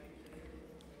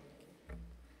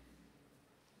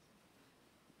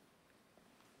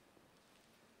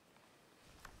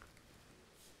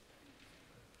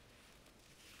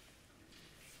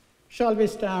 Shall we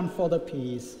stand for the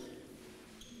peace?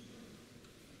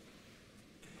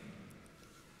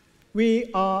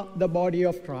 We are the body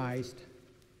of Christ,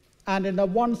 and in the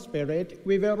one Spirit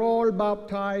we were all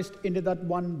baptized into that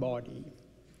one body.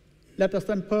 Let us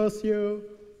then pursue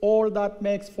all that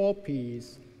makes for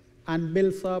peace and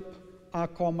builds up our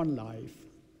common life.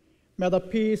 May the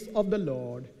peace of the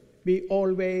Lord be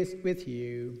always with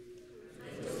you.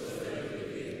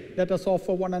 Let us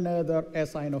offer one another a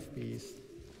sign of peace.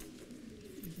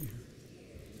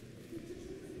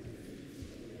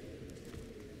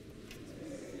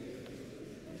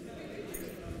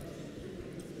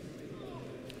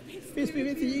 Peace be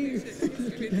with you.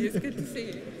 It's good to see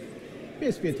you.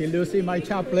 Peace be with you, Lucy, my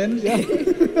chaplain. Yeah.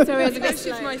 Sorry,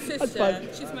 she's my sister.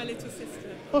 She's my little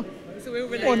sister. Oh. So we're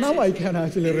related. Oh, now I can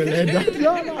actually relate that.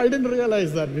 Yeah, no, I didn't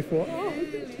realize that before. Oh.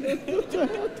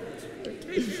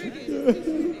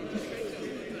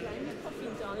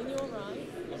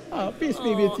 Peace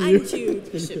be with you. And you,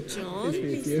 Bishop John.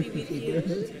 Peace be with you.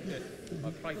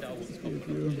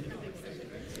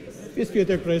 Peace be with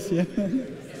you, Chris. Yeah.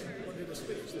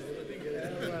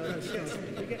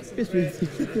 Peace be with you.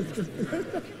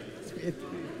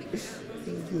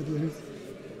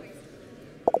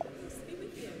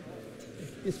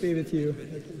 Peace be with you.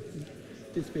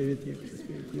 Peace be with you. Peace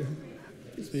be with you.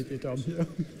 Peace be with you, Tom. Yeah.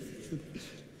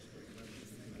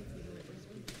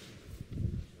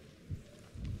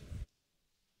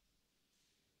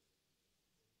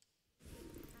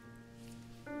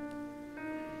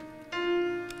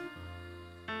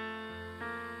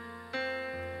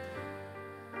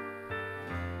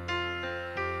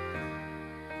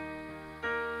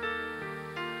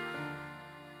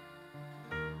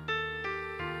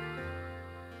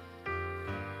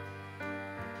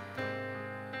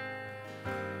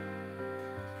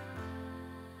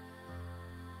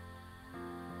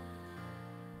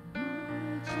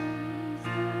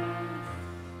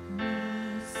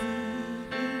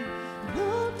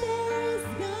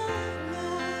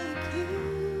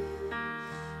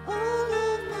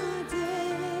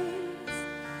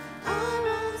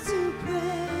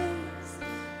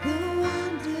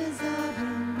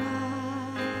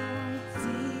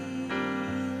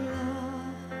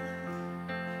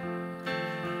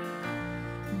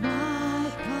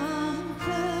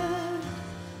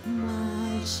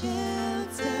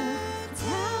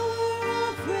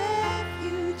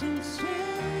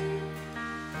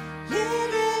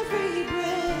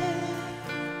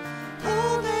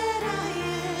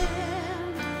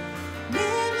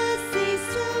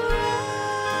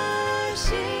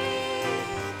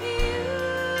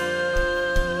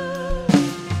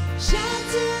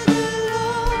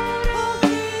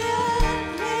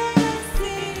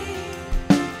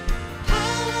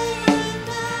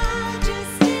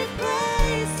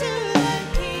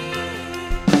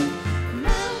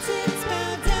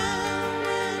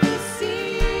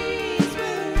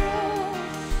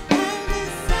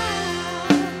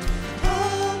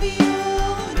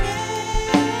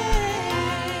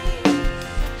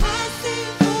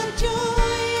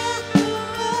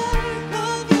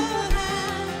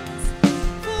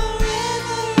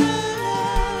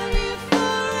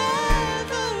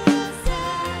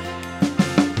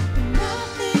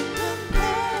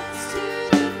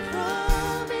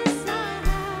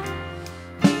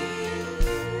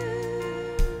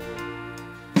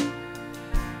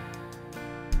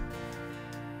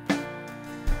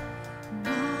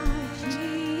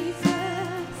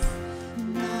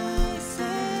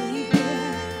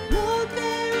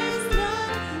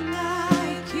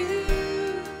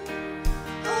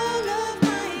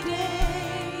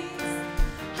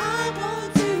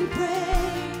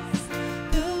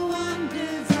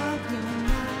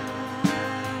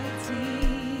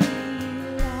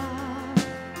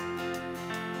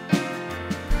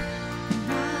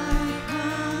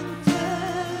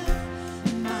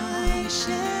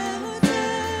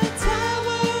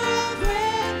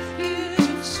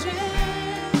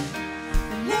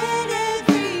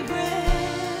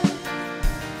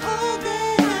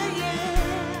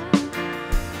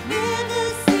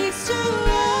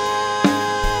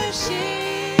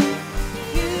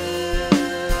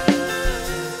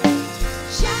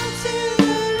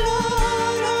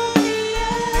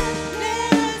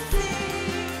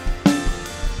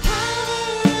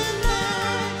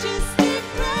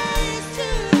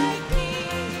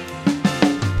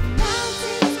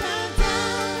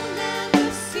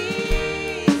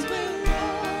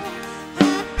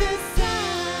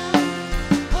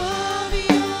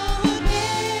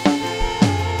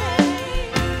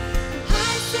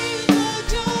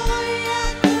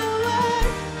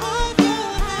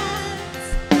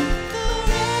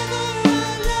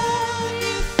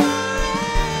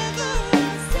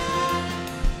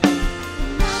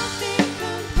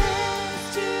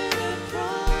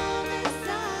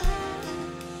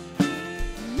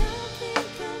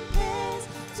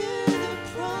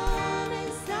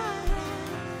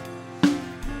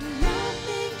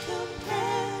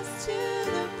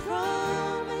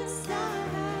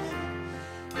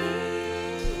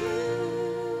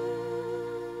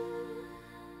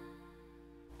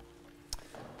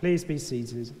 Please be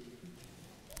seated.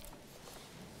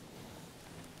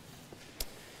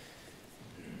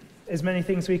 There's many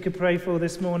things we could pray for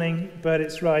this morning, but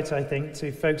it's right, I think,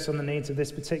 to focus on the needs of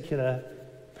this particular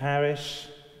parish,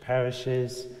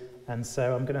 parishes, and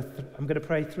so I'm going to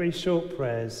pray 3 short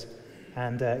prayers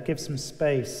and give some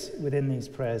space within these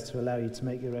prayers to allow you to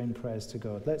make your own prayers to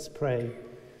God. Let's pray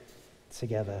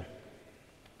together.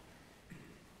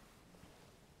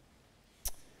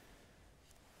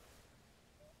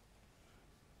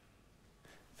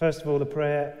 First of all, a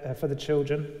prayer for the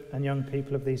children and young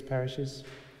people of these parishes.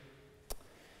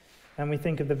 And we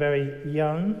think of the very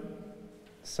young,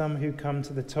 some who come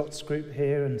to the TOTS group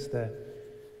here and the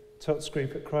TOTS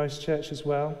group at Christchurch as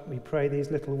well. We pray these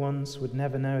little ones would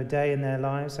never know a day in their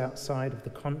lives outside of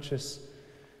the conscious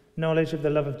knowledge of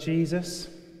the love of Jesus.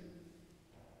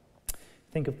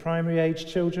 Think of primary age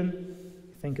children.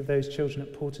 Think of those children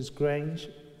at Porter's Grange,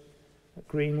 at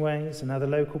Greenways and other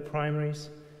local primaries.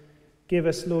 Give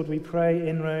us, Lord, we pray,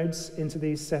 inroads into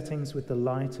these settings with the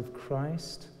light of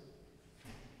Christ.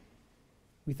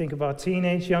 We think of our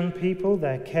teenage young people,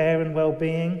 their care and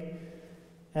well-being,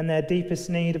 and their deepest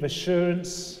need of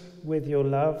assurance with your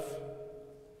love.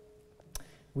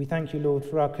 We thank you, Lord,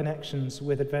 for our connections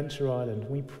with Adventure Island.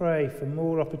 We pray for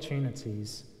more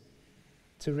opportunities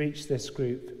to reach this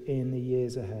group in the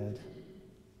years ahead.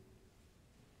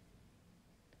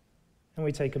 And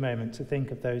we take a moment to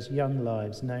think of those young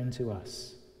lives known to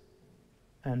us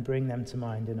and bring them to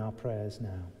mind in our prayers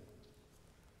now.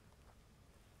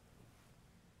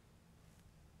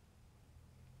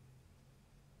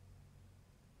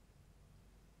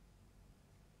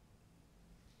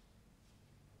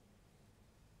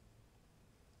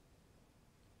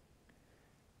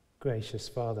 Gracious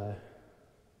Father,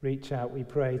 reach out, we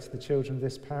pray, to the children of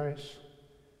this parish,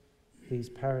 these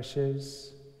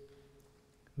parishes.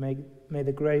 May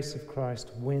the grace of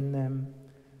Christ win them,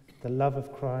 the love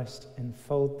of Christ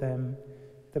enfold them,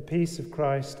 the peace of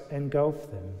Christ engulf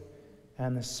them,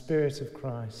 and the Spirit of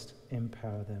Christ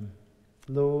empower them.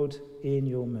 Lord, in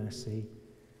your mercy,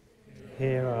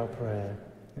 hear our prayer.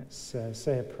 Let's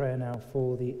say a prayer now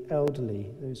for the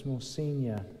elderly, those more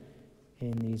senior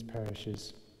in these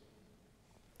parishes.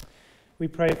 We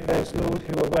pray for those, Lord,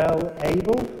 who are well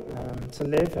able to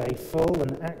live a full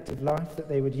and active life, that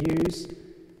they would use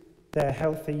their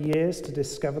healthy years to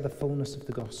discover the fullness of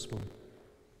the gospel.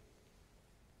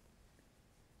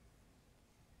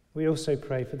 We also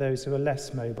pray for those who are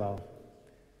less mobile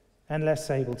and less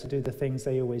able to do the things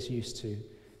they always used to.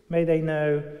 May they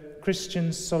know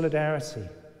Christian solidarity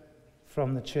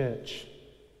from the church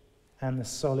and the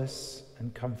solace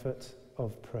and comfort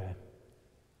of prayer.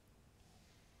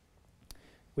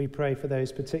 We pray for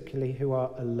those particularly who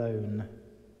are alone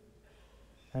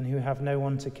and who have no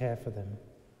one to care for them.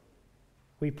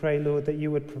 We pray, Lord, that you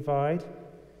would provide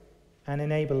and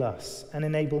enable us and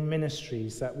enable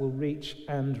ministries that will reach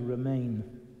and remain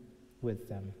with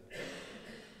them.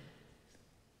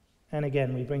 And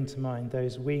again, we bring to mind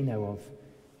those we know of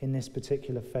in this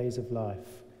particular phase of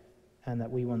life and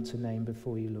that we want to name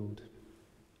before you, Lord.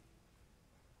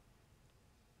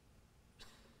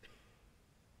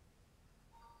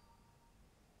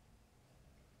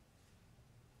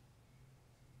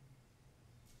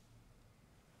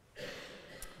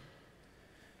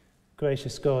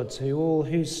 Gracious God, to all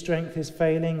whose strength is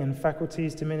failing and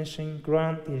faculties diminishing,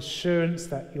 grant the assurance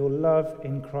that your love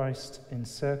in Christ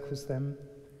encircles them,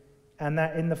 and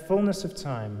that in the fullness of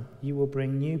time you will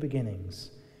bring new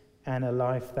beginnings and a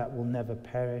life that will never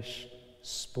perish,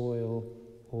 spoil,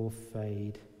 or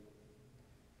fade.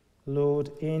 Lord,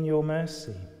 in your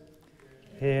mercy,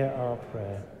 hear our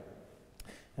prayer.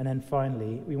 And then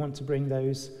finally, we want to bring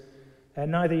those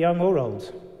neither young or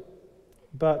old,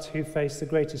 but who face the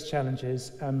greatest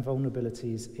challenges and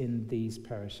vulnerabilities in these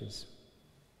parishes.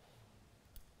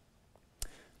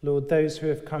 Lord, those who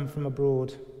have come from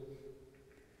abroad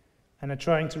and are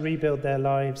trying to rebuild their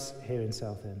lives here in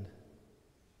Southend.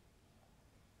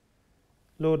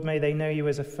 Lord, may they know you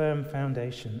as a firm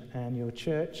foundation and your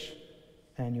church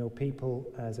and your people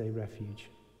as a refuge.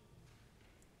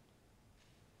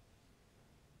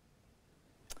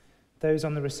 Those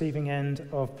on the receiving end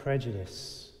of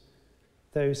prejudice,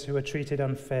 those who are treated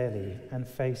unfairly and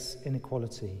face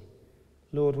inequality,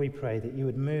 Lord, we pray that you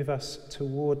would move us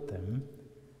toward them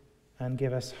and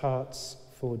give us hearts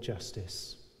for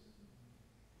justice.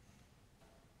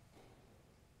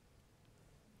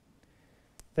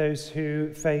 Those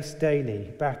who face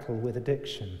daily battle with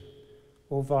addiction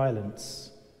or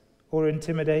violence or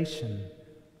intimidation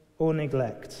or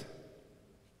neglect,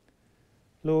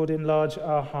 Lord, enlarge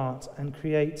our heart and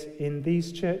create in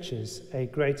these churches a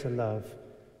greater love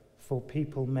for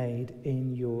people made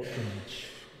in your image.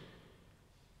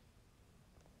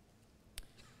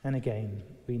 And again,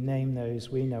 we name those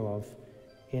we know of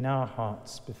in our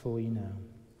hearts before you now.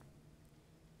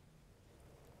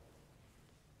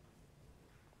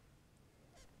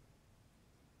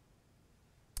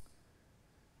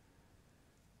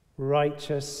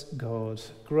 Righteous God,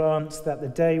 grant that the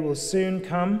day will soon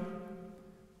come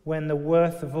when the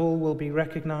worth of all will be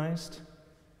recognized,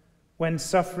 when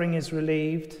suffering is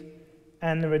relieved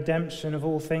and the redemption of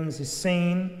all things is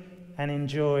seen and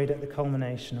enjoyed at the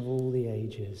culmination of all the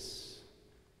ages.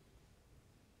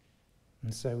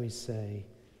 And so we say,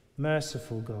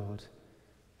 merciful God,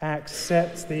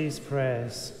 accept these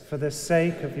prayers for the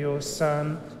sake of your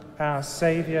Son, our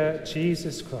Saviour,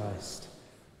 Jesus Christ.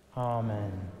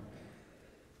 Amen.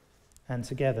 And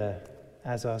together,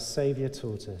 as our Saviour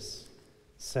taught us,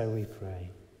 so we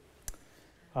pray.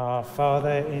 Our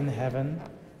Father in heaven,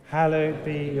 hallowed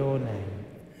be your name.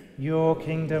 Your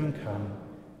kingdom come,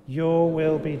 your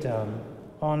will be done,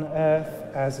 on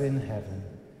earth as in heaven.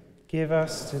 Give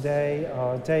us today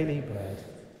our daily bread,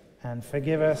 and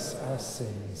forgive us our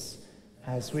sins,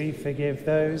 as we forgive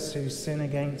those who sin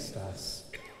against us.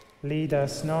 Lead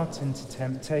us not into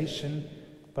temptation,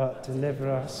 but deliver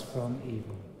us from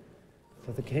evil.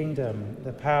 For the kingdom,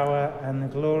 the power, and the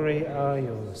glory are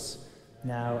yours,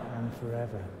 now and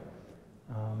forever.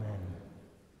 Amen.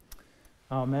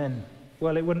 Amen.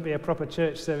 Well, it wouldn't be a proper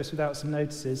church service without some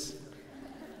notices.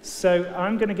 So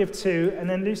I'm going to give two, and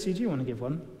then Lucy, do you want to give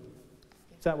one?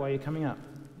 Is that why you're coming up?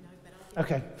 No, but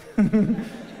okay.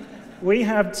 We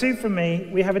have two from me.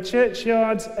 We have a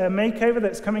churchyard makeover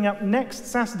that's coming up next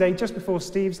Saturday, just before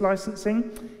Steve's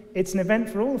licensing. It's an event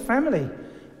for all the family.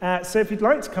 So if you'd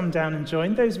like to come down and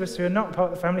join, those of us who are not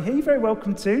part of the family here, you're very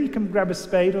welcome to. You can grab a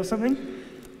spade or something.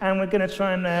 And we're going to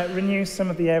try and renew some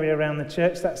of the area around the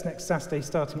church. That's next Saturday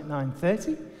starting at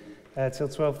 9:30 till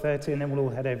 12:30, and then we'll all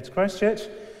head over to Christchurch.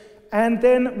 And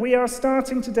then we are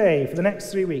starting today for the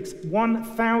next 3 weeks,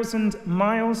 1,000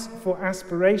 Miles for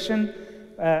Aspirations,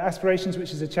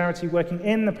 which is a charity working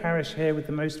in the parish here with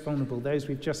the most vulnerable, those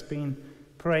we've just been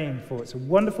praying for. It's a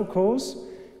wonderful cause.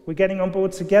 We're getting on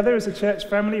board together as a church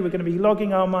family. We're going to be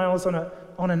logging our miles on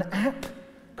an app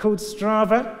called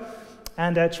Strava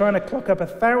and trying to clock up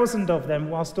 1,000 of them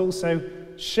whilst also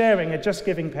sharing a Just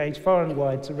Giving page far and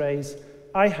wide to raise,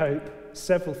 I hope,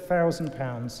 several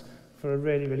 £1,000s for a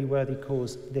really, really worthy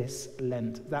cause this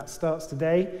Lent. That starts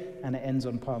today and it ends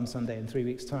on Palm Sunday in 3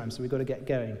 weeks' time, so we've got to get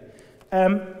going.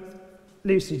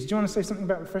 Lucy, did you want to say something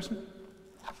about refreshment?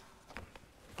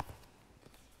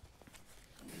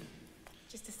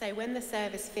 So when the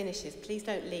service finishes, please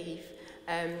don't leave.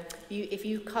 If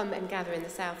you come and gather in the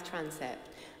South Transept,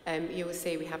 you will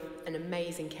see we have an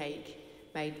amazing cake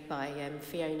made by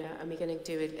Fiona, and we're going to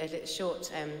do a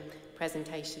short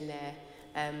presentation there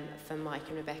for Mike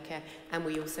and Rebecca, and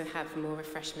we also have more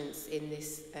refreshments in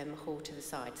this hall to the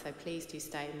side, so please do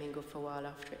stay and mingle for a while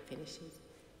after it finishes.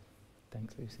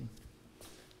 Thanks, Lucy.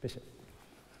 Bishop.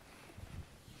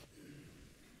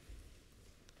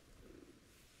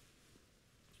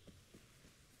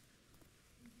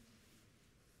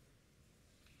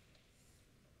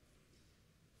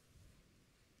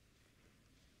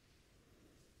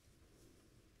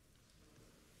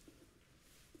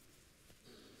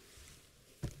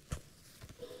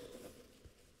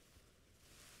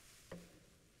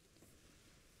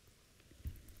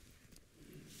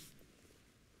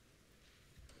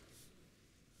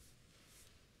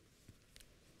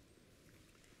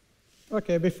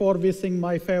 Okay, before we sing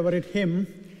my favorite hymn,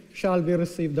 shall we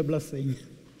receive the blessing?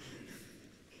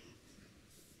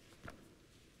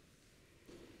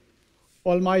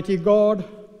 Almighty God,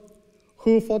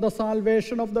 who for the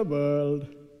salvation of the world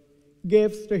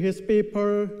gives to his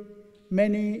people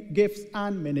many gifts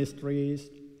and ministries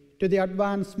to the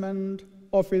advancement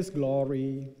of his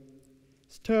glory,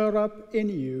 stir up in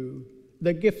you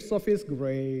the gifts of his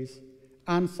grace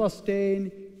and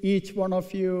sustain each one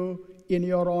of you in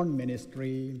your own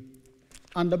ministry.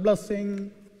 And the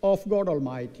blessing of God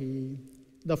Almighty,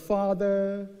 the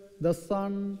Father, the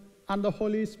Son, and the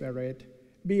Holy Spirit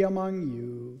be among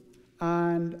you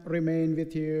and remain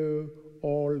with you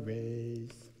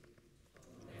always.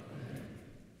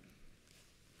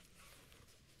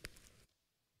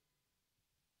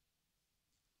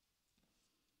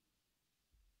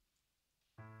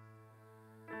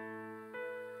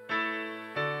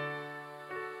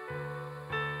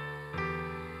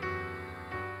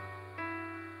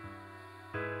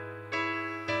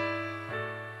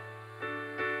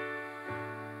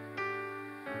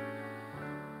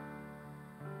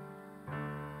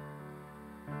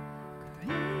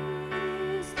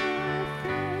 Great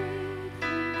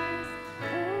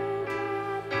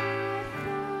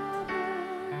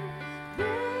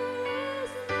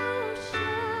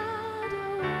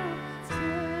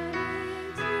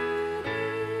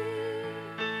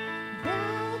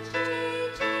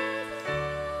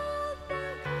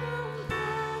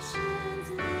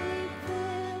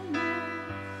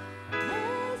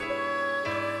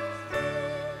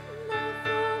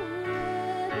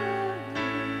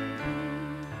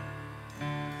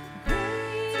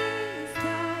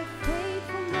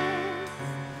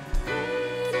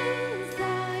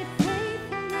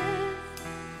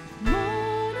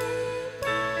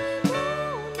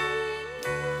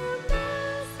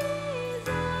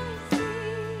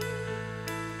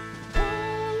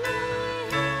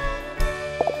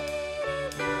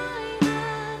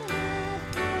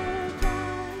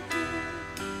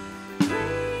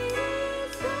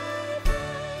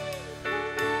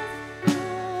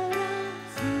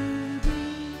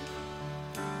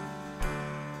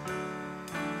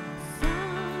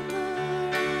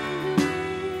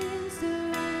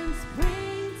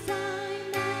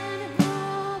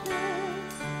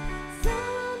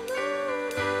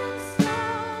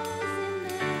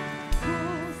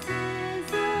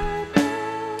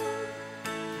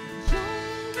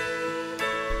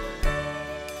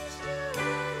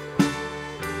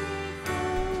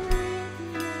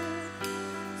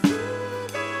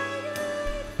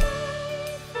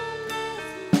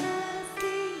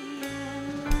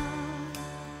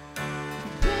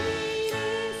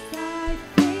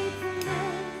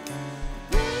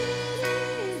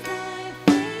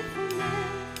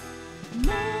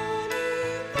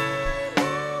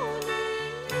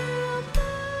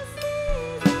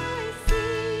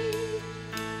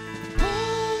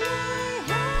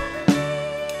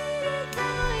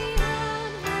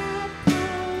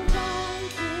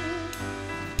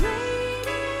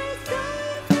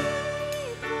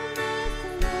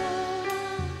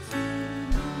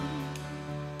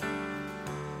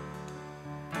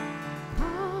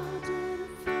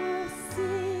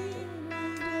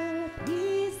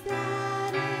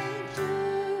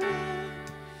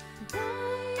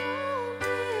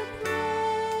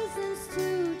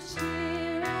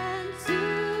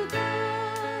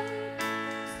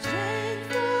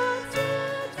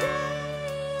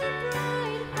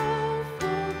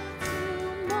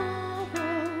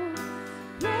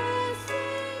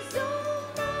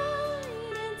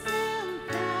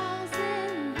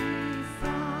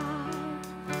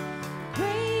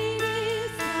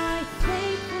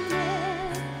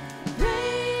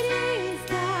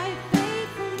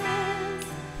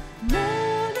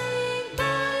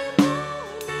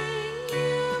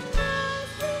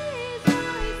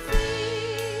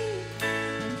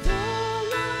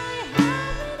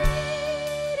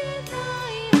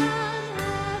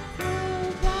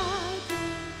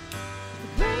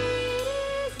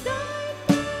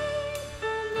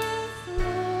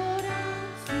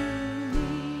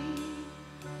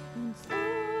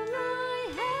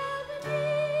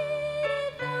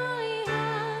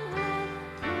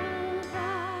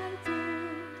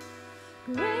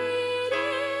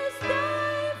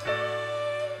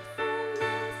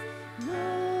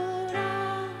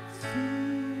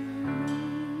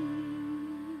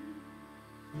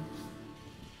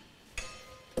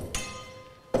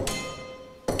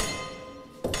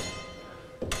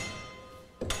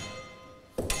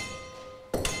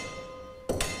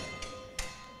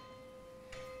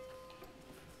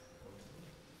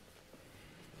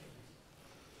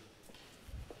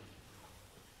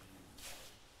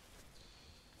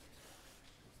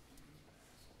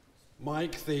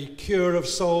Mike, the Cure of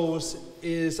Souls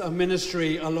is a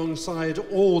ministry alongside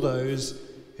all those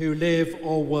who live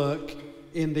or work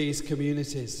in these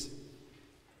communities.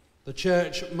 The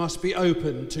church must be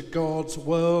open to God's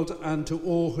world and to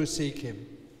all who seek him.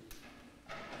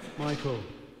 Michael,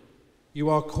 you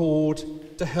are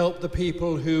called to help the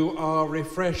people who are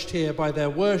refreshed here by their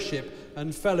worship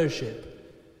and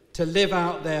fellowship to live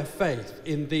out their faith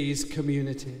in these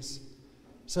communities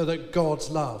so that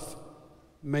God's love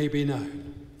may be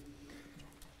known.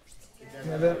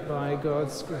 Together by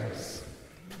God's grace.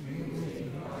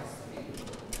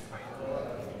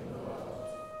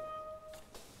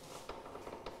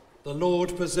 The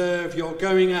Lord preserve your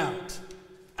going out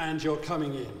and your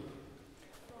coming in.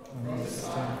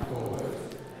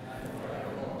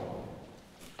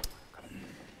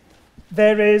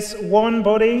 There is one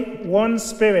body, one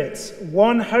spirit,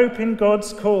 one hope in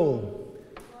God's call,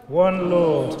 one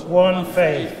Lord, one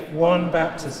faith, one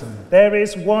baptism. There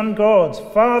is one God,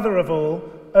 Father of all,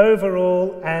 over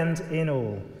all and in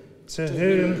all, to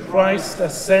whom Christ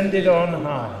ascended on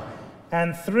high,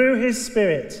 and through his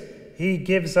Spirit he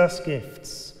gives us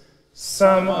gifts.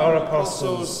 Some are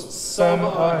apostles, some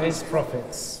are his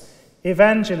prophets,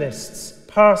 evangelists,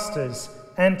 pastors,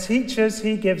 and teachers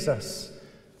he gives us,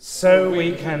 so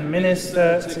we can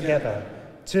minister together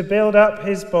to build up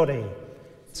his body,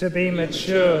 to be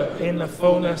mature in the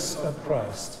fullness of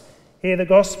Christ. Hear the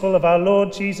gospel of our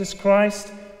Lord Jesus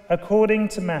Christ according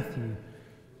to Matthew.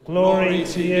 Glory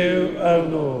to you, O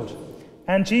Lord.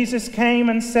 And Jesus came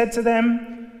and said to them,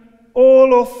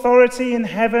 all authority in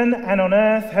heaven and on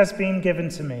earth has been given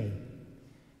to me.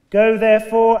 Go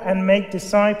therefore and make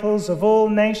disciples of all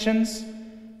nations,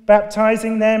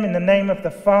 baptizing them in the name of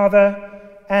the Father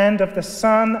and of the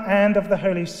Son and of the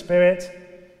Holy Spirit,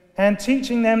 and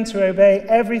teaching them to obey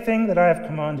everything that I have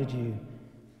commanded you.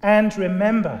 And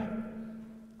remember,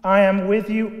 I am with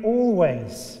you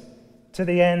always to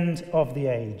the end of the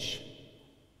age.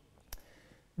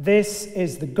 This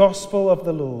is the gospel of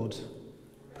the Lord.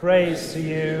 Praise to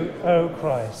you, O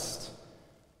Christ.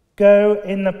 Go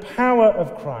in the power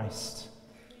of Christ.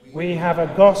 We have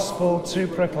a gospel to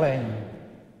proclaim.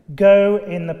 Go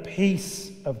in the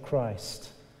peace of Christ.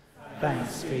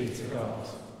 Thanks be to God.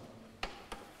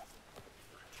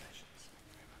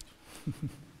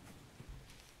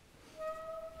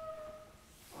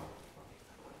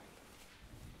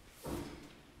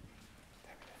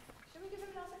 Shall we give him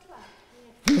another clap?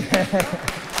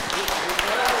 Yeah.